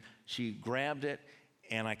 And she grabbed it,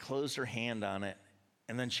 and I closed her hand on it,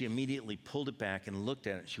 and then she immediately pulled it back and looked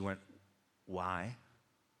at it. She went, why?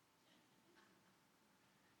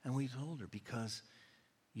 And we told her, because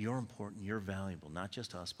you're important, you're valuable, not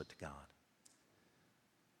just to us, but to God.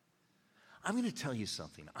 I'm going to tell you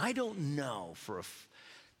something. I don't know for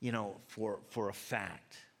a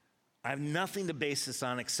fact. I have nothing to base this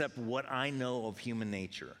on except what I know of human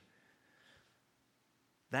nature.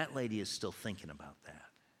 That lady is still thinking about that.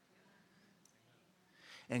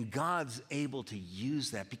 And God's able to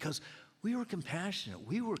use that because we were compassionate.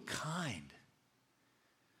 We were kind.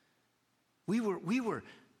 We were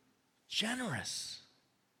generous.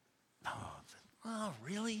 Oh,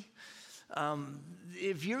 really?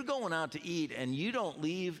 If you're going out to eat and you don't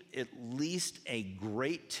leave at least a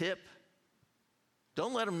great tip,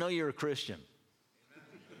 don't let them know you're a Christian.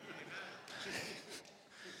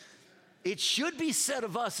 It should be said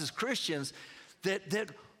of us as Christians that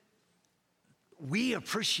we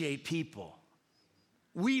appreciate people.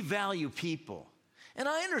 We value people. And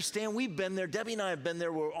I understand we've been there. Debbie and I have been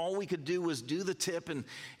there where all we could do was do the tip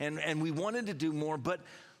and we wanted to do more. But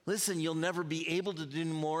listen, you'll never be able to do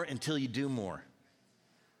more until you do more.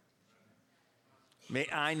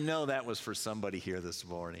 I know that was for somebody here this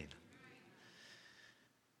morning.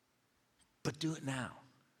 But do it now.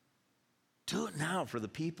 Do it now for the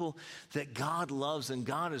people that God loves and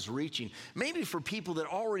God is reaching. Maybe for people that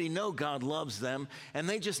already know God loves them and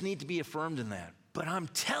they just need to be affirmed in that. But I'm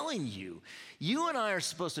telling you, you and I are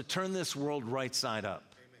supposed to turn this world right side up.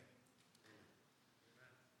 Amen.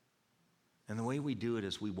 And the way we do it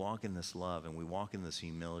is we walk in this love and we walk in this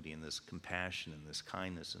humility and this compassion and this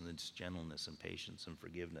kindness and this gentleness and patience and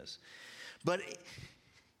forgiveness. But,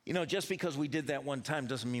 just because we did that one time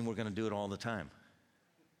doesn't mean we're going to do it all the time.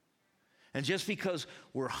 And just because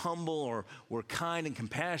we're humble or we're kind and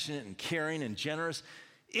compassionate and caring and generous,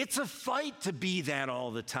 it's a fight to be that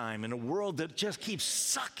all the time in a world that just keeps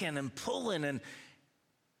sucking and pulling and,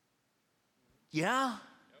 yeah?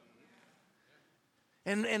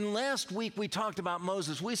 And last week we talked about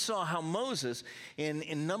Moses. We saw how Moses,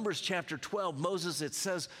 in Numbers chapter 12, Moses, it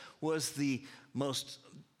says, was the most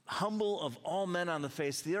humble of all men on the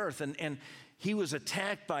face of the earth. And he was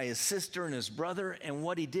attacked by his sister and his brother, and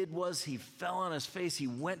what he did was he fell on his face. He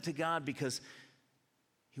went to God because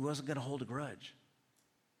he wasn't going to hold a grudge.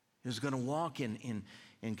 He was going to walk in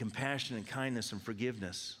compassion and kindness and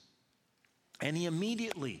forgiveness. And he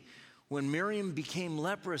immediately, when Miriam became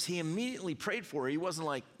leprous, he immediately prayed for her. He wasn't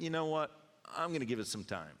like, you know what, I'm going to give it some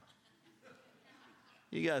time.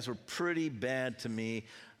 You guys were pretty bad to me.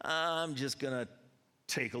 I'm just going to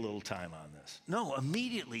take a little time on this. No,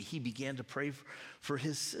 immediately he began to pray for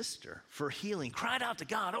his sister, for healing. Cried out to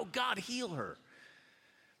God, oh God, heal her.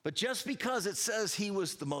 But just because it says he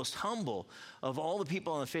was the most humble of all the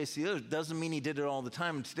people on the face of the earth doesn't mean he did it all the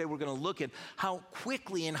time. And today we're going to look at how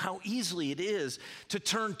quickly and how easily it is to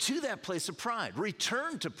turn to that place of pride,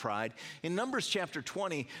 return to pride. In Numbers chapter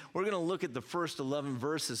 20, we're going to look at the first 11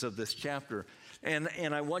 verses of this chapter. And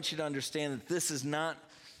I want you to understand that this is not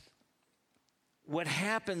what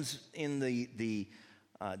happens in the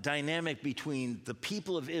dynamic between the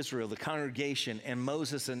people of Israel, the congregation, and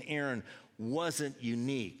Moses and Aaron wasn't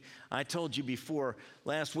unique. I told you before,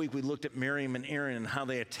 last week we looked at Miriam and Aaron and how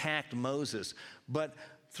they attacked Moses. But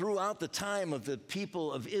throughout the time of the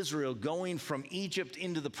people of Israel going from Egypt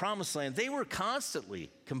into the promised land, they were constantly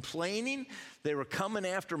complaining. They were coming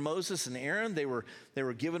after Moses and Aaron. They were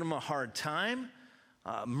giving them a hard time,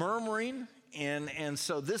 murmuring. And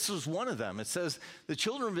so this was one of them. It says, the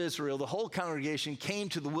children of Israel, the whole congregation, came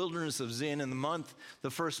to the wilderness of Zin in the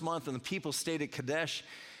first month, and the people stayed at Kadesh.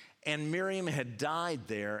 And Miriam had died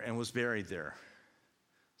there and was buried there.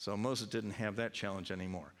 So Moses didn't have that challenge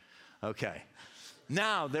anymore. Okay.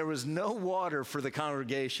 Now, there was no water for the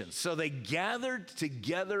congregation. So they gathered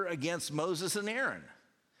together against Moses and Aaron.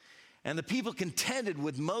 And the people contended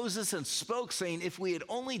with Moses and spoke, saying, if we had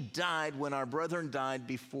only died when our brethren died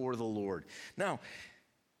before the Lord. Now,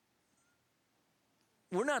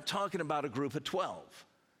 we're not talking about a group of 12.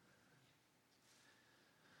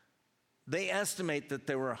 They estimate that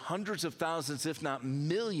there were hundreds of thousands, if not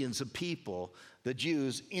millions of people, the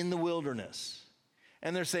Jews, in the wilderness.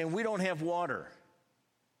 And they're saying, we don't have water.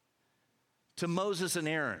 To Moses and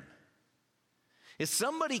Aaron. If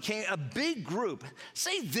somebody came, a big group,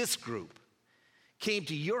 say this group, came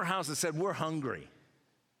to your house and said, we're hungry.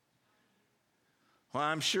 Well,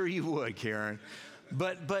 I'm sure you would, Karen.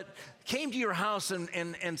 But came to your house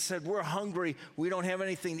and said, we're hungry, we don't have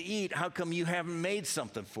anything to eat, how come you haven't made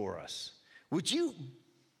something for us? Would you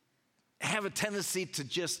have a tendency to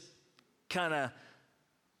just kind of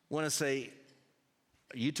want to say,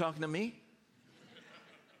 are you talking to me?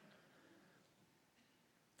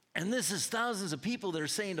 And this is thousands of people that are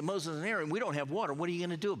saying to Moses and Aaron, we don't have water, what are you going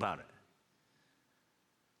to do about it?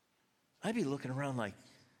 I'd be looking around like,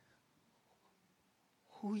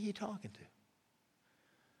 who are you talking to?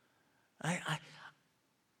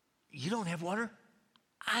 You don't have water?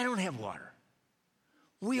 I don't have water.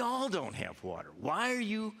 We all don't have water. Why are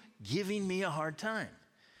you giving me a hard time?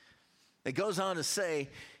 It goes on to say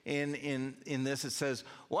in this, it says,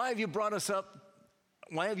 why have you brought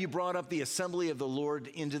up the assembly of the Lord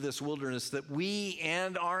into this wilderness that we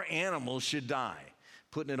and our animals should die?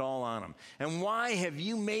 Putting it all on them. And why have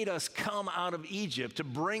you made us come out of Egypt to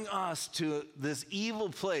bring us to this evil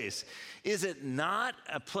place? Is it not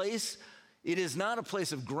a place? It is not a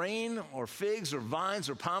place of grain or figs or vines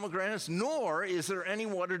or pomegranates, nor is there any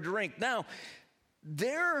water to drink. Now,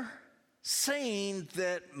 they're saying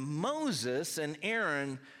that Moses and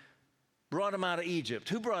Aaron brought them out of Egypt.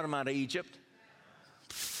 Who brought them out of Egypt?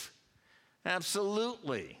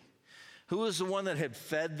 Absolutely. Who was the one that had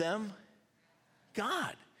fed them?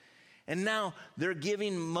 God. And now they're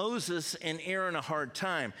giving Moses and Aaron a hard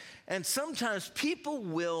time. And sometimes people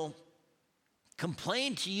will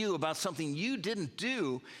complain to you about something you didn't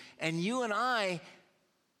do, and you and I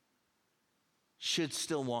should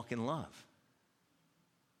still walk in love,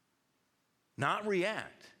 not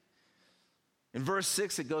react. In verse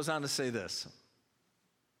 6, it goes on to say this.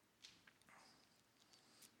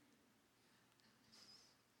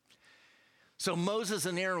 So Moses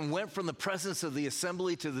and Aaron went from the presence of the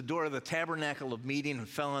assembly to the door of the tabernacle of meeting and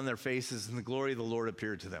fell on their faces, and the glory of the Lord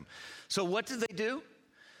appeared to them. So what did they do?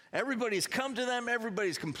 Everybody's come to them.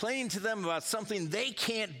 Everybody's complaining to them about something they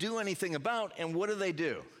can't do anything about. And what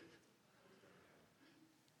do?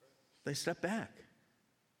 They step back.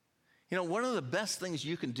 You know, one of the best things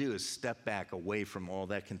you can do is step back away from all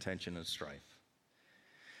that contention and strife.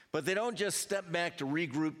 But they don't just step back to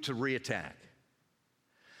regroup, to reattack.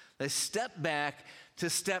 They step back to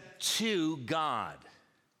step to God.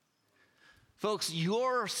 Folks,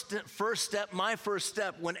 your first step, my first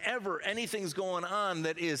step, whenever anything's going on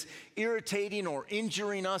that is irritating or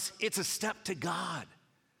injuring us, it's a step to God.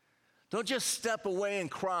 Don't just step away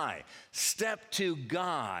and cry. Step to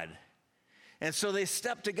God. And so they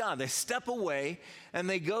step to God. They step away and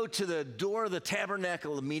they go to the door of the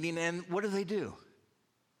tabernacle of meeting, and what do?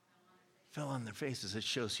 Fell on their faces. It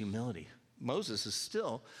shows humility. Moses is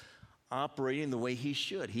still operating the way he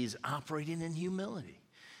should. He's operating in humility.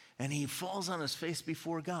 And he falls on his face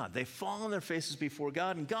before God. They fall on their faces before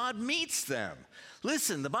God, and God meets them.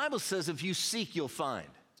 Listen, the Bible says if you seek, you'll find.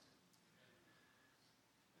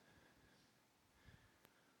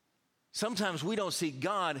 Sometimes we don't seek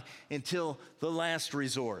God until the last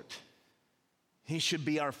resort. He should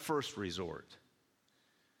be our first resort.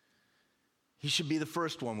 He should be the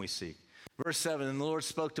first one we seek. Verse 7, and the Lord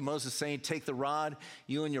spoke to Moses, saying, take the rod,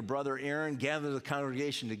 you and your brother Aaron, gather the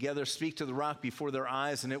congregation together, speak to the rock before their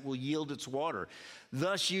eyes, and it will yield its water.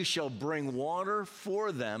 Thus you shall bring water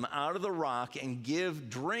for them out of the rock and give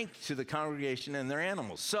drink to the congregation and their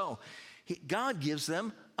animals. So God gives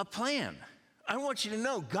them a plan. I want you to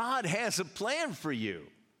know God has a plan for you.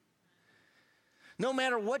 No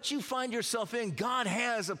matter what you find yourself in, God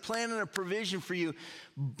has a plan and a provision for you.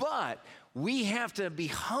 But we have to be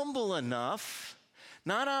humble enough,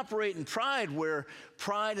 not operate in pride where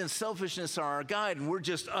pride and selfishness are our guide and we're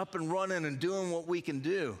just up and running and doing what we can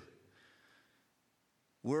do.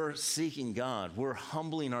 We're seeking God. We're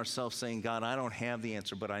humbling ourselves saying, God, I don't have the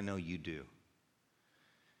answer, but I know you do.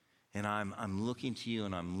 And I'm looking to you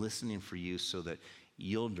and I'm listening for you so that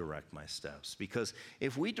you'll direct my steps. Because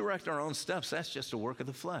if we direct our own steps, that's just a work of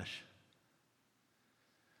the flesh.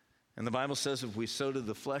 And the Bible says if we sow to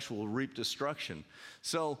the flesh, we'll reap destruction.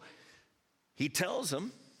 So he tells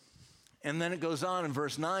them, and then it goes on in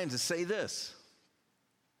verse 9 to say this.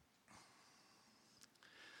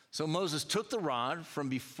 So Moses took the rod from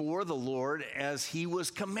before the Lord as he was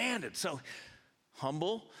commanded. So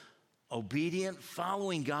humble, obedient,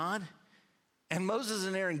 following God. And Moses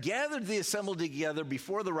and Aaron gathered the assembly together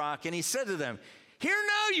before the rock, and he said to them, hear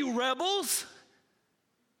now, you rebels.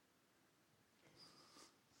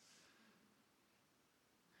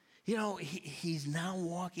 You know, he's now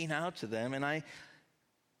walking out to them, and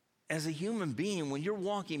as a human being, when you're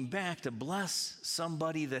walking back to bless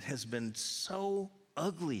somebody that has been so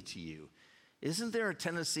ugly to you, isn't there a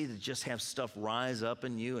tendency to just have stuff rise up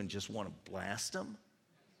in you and just want to blast them?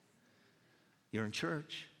 You're in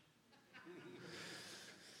church.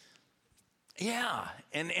 Yeah,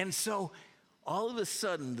 and so all of a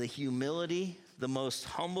sudden, the humility, the most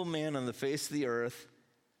humble man on the face of the earth,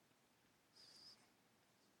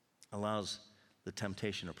 allows the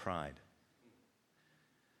temptation of pride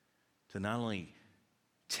to not only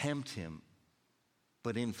tempt him,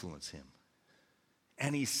 but influence him.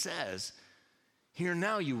 And he says, hear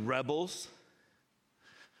now, you rebels.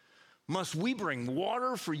 Must we bring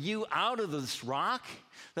water for you out of this rock?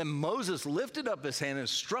 Then Moses lifted up his hand and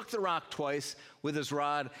struck the rock twice with his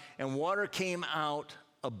rod, and water came out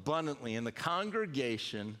abundantly, and the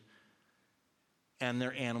congregation and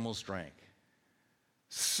their animals drank.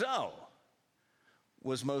 So,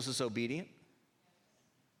 was Moses obedient?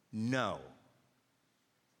 No.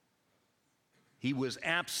 He was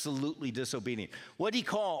absolutely disobedient. What did he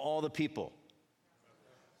call all the people?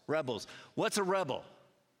 Rebels. What's a rebel?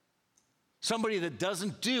 Somebody that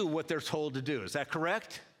doesn't do what they're told to do. Is that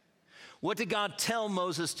correct? What did God tell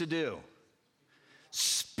Moses to do?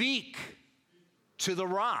 Speak to the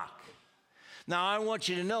rock. Now, I want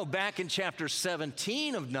you to know, back in chapter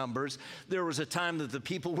 17 of Numbers, there was a time that the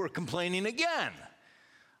people were complaining again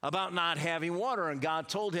about not having water, and God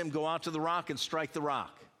told him, go out to the rock and strike the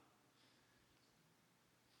rock.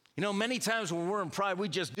 You know, many times when we're in pride, we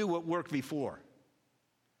just do what worked before.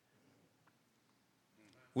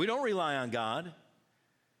 We don't rely on God.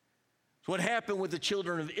 It's what happened with the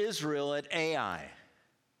children of Israel at Ai.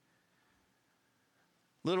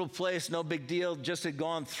 Little place, no big deal, just had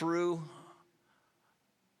gone through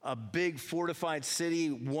a big fortified city,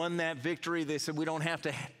 won that victory. They said, we don't have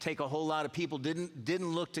to take a whole lot of people.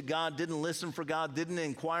 Didn't look to God, didn't listen for God, didn't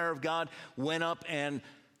inquire of God, went up and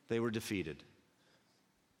they were defeated.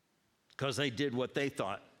 Because they did what they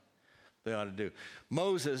thought they ought to do.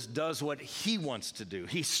 Moses does what he wants to do.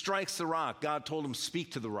 He strikes the rock. God told him,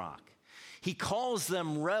 speak to the rock. He calls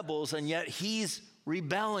them rebels, and yet he's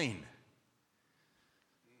rebelling.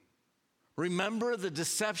 Remember the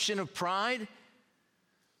deception of pride?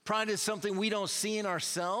 Pride is something we don't see in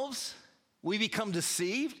ourselves. We become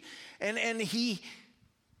deceived. And he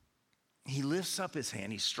lifts up his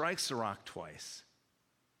hand. He strikes the rock twice.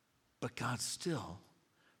 But God still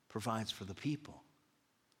provides for the people.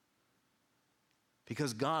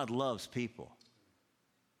 Because God loves people.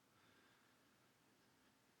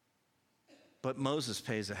 But Moses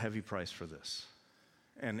pays a heavy price for this.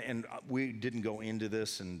 And we didn't go into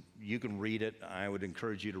this, and you can read it. I would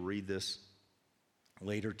encourage you to read this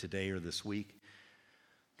later today or this week.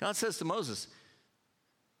 God says to Moses,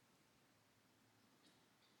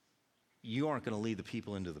 you aren't going to lead the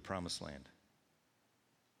people into the promised land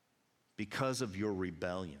because of your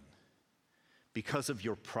rebellion, because of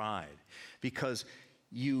your pride, because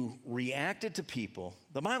you reacted to people.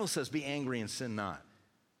 The Bible says, be angry and sin not.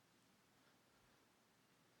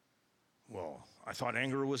 Well, I thought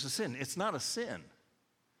anger was a sin. It's not a sin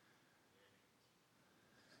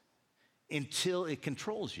until it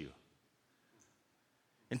controls you.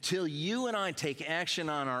 Until you and I take action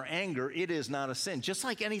on our anger, it is not a sin, just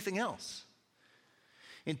like anything else.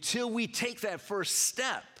 Until we take that first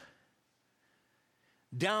step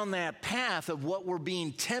down that path of what we're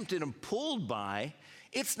being tempted and pulled by,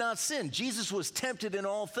 it's not sin. Jesus was tempted in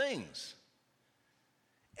all things,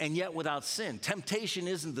 and yet without sin. Temptation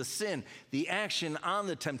isn't the sin. The action on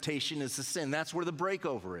the temptation is the sin. That's where the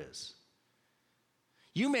breakover is.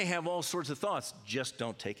 You may have all sorts of thoughts, just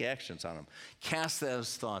don't take actions on them. Cast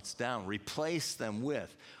those thoughts down. Replace them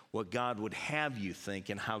with what God would have you think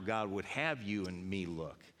and how God would have you and me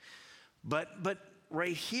look. But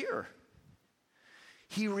right here,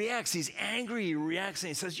 he reacts. He's angry. He reacts and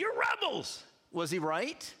he says, "You're rebels." Was he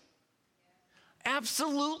right?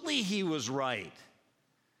 Absolutely he was right.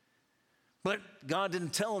 But God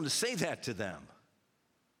didn't tell him to say that to them.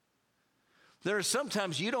 There are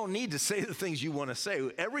sometimes you don't need to say the things you want to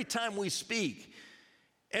say. Every time we speak,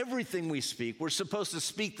 everything we speak, we're supposed to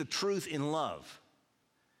speak the truth in love.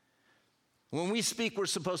 When we speak, we're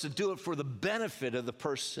supposed to do it for the benefit of the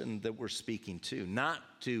person that we're speaking to,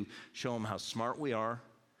 not to show them how smart we are,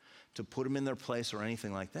 to put them in their place or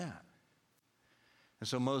anything like that. And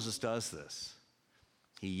so Moses does this.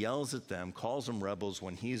 He yells at them, calls them rebels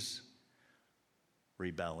when he's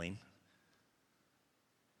rebelling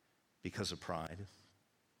because of pride.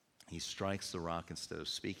 He strikes the rock instead of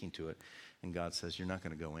speaking to it, and God says, "You're not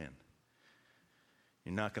going to go in.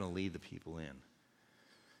 You're not going to lead the people in."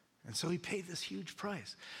 And so he paid this huge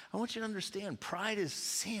price. I want you to understand, pride is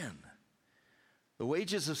sin. The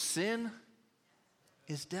wages of sin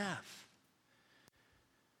is death.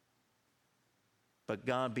 But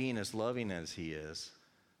God, being as loving as he is,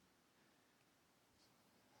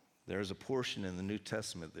 there's a portion in the New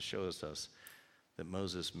Testament that shows us that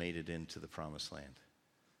Moses made it into the promised land.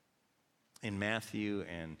 In Matthew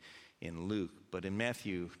and in Luke, but in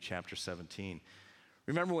Matthew chapter 17,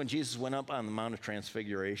 remember when Jesus went up on the Mount of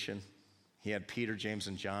Transfiguration? He had Peter, James,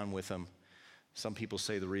 and John with him. Some people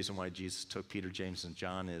say the reason why Jesus took Peter, James, and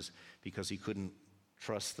John is because he couldn't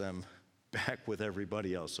trust them back with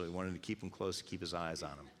everybody else, so he wanted to keep them close, to keep his eyes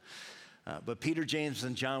on them. But Peter, James,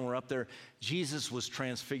 and John were up there. Jesus was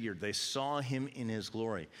transfigured. They saw him in his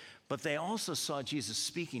glory. But they also saw Jesus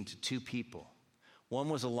speaking to two people. One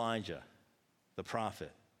was Elijah, the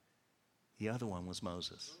prophet. The other one was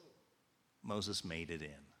Moses. Moses made it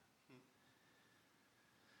in.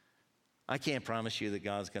 I can't promise you that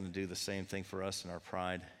God's going to do the same thing for us in our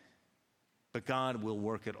pride, but God will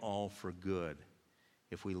work it all for good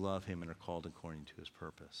if we love him and are called according to his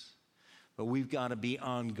purpose. But we've got to be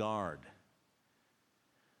on guard.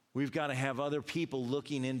 We've got to have other people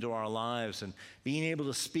looking into our lives and being able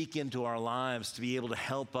to speak into our lives to be able to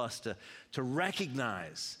help us to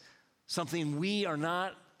recognize something we are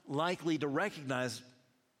not likely to recognize: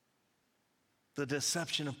 the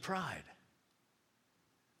deception of pride.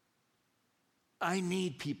 I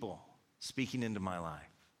need people speaking into my life.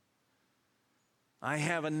 I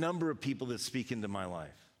have a number of people that speak into my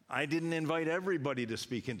life. I didn't invite everybody to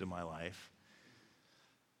speak into my life,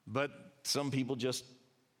 but some people just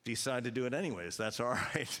decide to do it anyways. That's all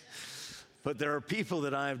right. But there are people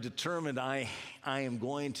that I have determined I am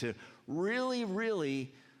going to really,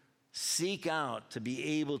 really seek out to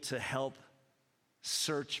be able to help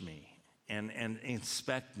search me and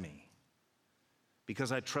inspect me,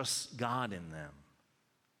 because I trust God in them.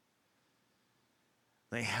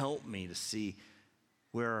 They help me to see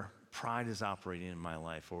where pride is operating in my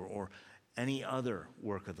life, or any other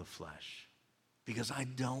work of the flesh, because I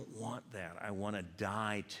don't want that. I want to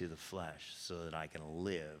die to the flesh so that I can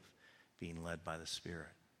live being led by the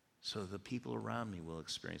Spirit, so that the people around me will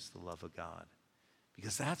experience the love of God,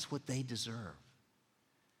 because that's what they deserve.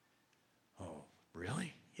 Oh,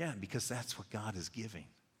 really? Yeah, because that's what God is giving.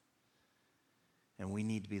 And we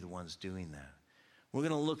need to be the ones doing that. We're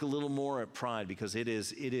going to look a little more at pride, because it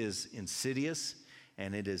is insidious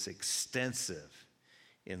and it is extensive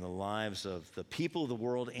in the lives of the people of the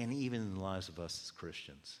world and even in the lives of us as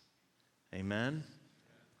Christians. Amen?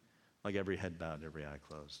 Like every head bowed, every eye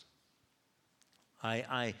closed.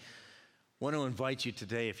 I want to invite you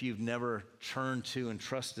today, if you've never turned to and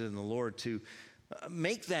trusted in the Lord, to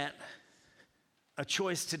make that a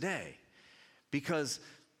choice today. Because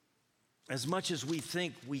as much as we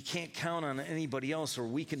think we can't count on anybody else, or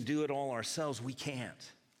we can do it all ourselves, we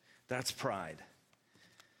can't. That's pride.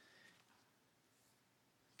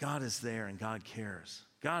 God is there and God cares.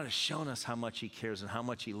 God has shown us how much he cares and how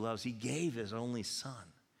much he loves. He gave his only son,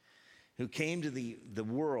 who came to the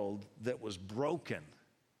world that was broken,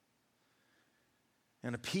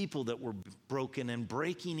 and a people that were broken and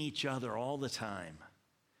breaking each other all the time,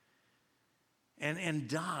 and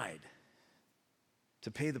died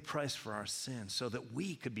to pay the price for our sins so that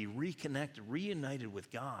we could be reconnected, reunited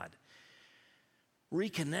with God,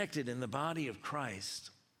 reconnected in the body of Christ,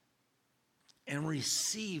 and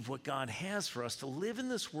receive what God has for us to live in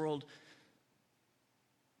this world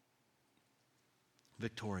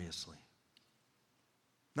victoriously.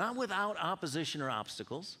 Not without opposition or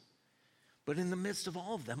obstacles, but in the midst of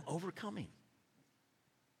all of them, overcoming.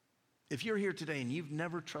 If you're here today and you've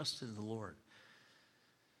never trusted the Lord,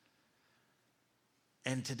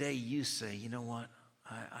 and today you say, you know what,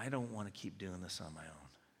 I don't want to keep doing this on my own,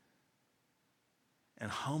 and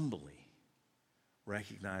humbly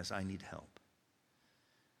recognize I need help,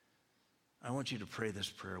 I want you to pray this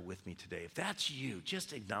prayer with me today. If that's you,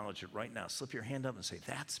 just acknowledge it right now. Slip your hand up and say,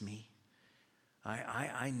 that's me.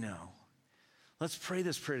 I know. Let's pray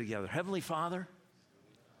this prayer together. Heavenly Father,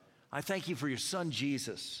 I thank you for your son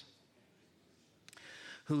Jesus,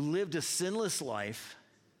 who lived a sinless life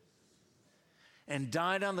and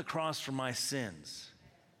died on the cross for my sins,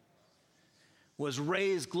 was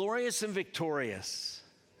raised glorious and victorious.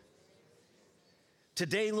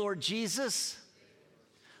 Today, Lord Jesus,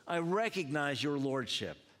 I recognize your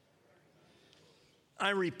lordship. I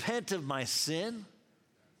repent of my sin.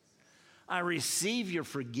 I receive your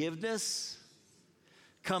forgiveness.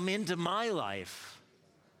 Come into my life.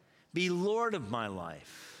 Be Lord of my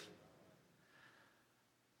life.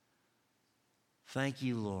 Thank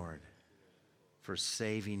you, Lord, for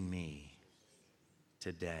saving me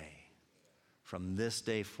today. From this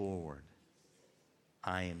day forward,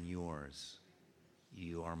 I am yours.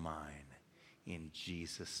 You are mine. In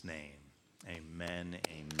Jesus' name, amen,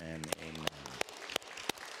 amen, amen.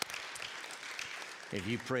 If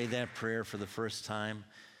you pray that prayer for the first time,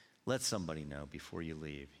 let somebody know before you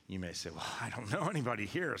leave. You may say, well, I don't know anybody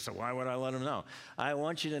here, so why would I let them know? I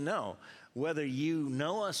want you to know, whether you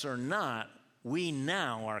know us or not, we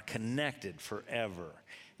now are connected forever.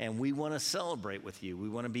 And we want to celebrate with you. We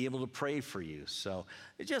want to be able to pray for you. So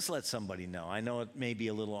just let somebody know. I know it may be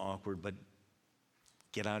a little awkward, but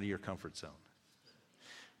get out of your comfort zone.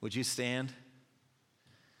 Would you stand?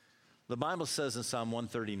 The Bible says in Psalm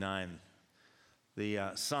 139,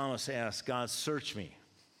 the psalmist asks, God, search me.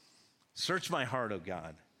 Search my heart, O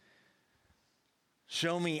God.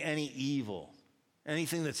 Show me any evil,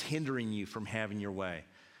 anything that's hindering you from having your way.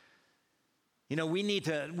 You know, we need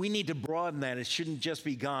to broaden that. It shouldn't just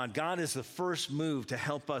be God. God is the first move to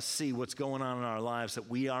help us see what's going on in our lives that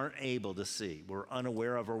we aren't able to see, we're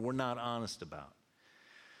unaware of, or we're not honest about.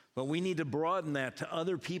 But we need to broaden that to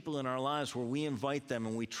other people in our lives where we invite them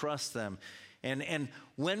and we trust them. And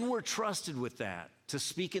when we're trusted with that, to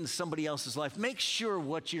speak into somebody else's life, make sure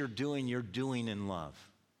what you're doing in love.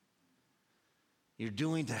 You're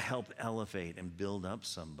doing to help elevate and build up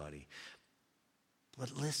somebody.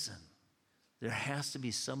 But listen, there has to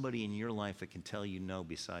be somebody in your life that can tell you no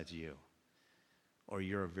besides you, or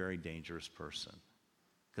you're a very dangerous person.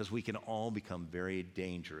 Because we can all become very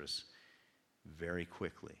dangerous very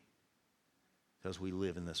quickly because we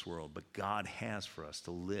live in this world. But God has for us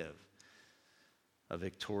to live a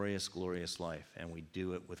victorious, glorious life, and we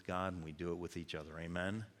do it with God and we do it with each other.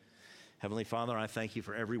 Amen. Heavenly Father, I thank you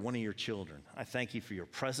for every one of your children. I thank you for your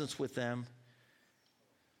presence with them,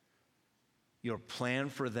 your plan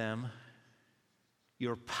for them,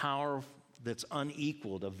 your power that's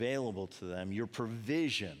unequaled available to them, your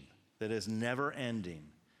provision that is never ending.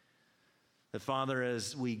 That, Father,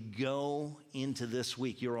 as we go into this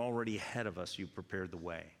week, you're already ahead of us. You've prepared the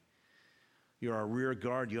way. You're our rear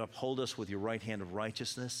guard. You uphold us with your right hand of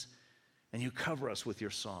righteousness, and you cover us with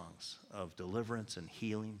your songs of deliverance and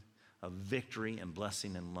healing, of victory and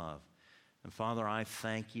blessing and love. And, Father, I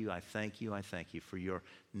thank you, I thank you, I thank you for your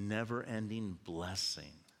never-ending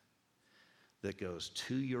blessing that goes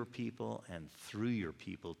to your people and through your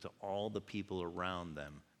people to all the people around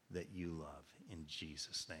them that you love. In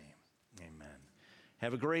Jesus' name. Amen.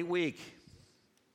 Have a great week.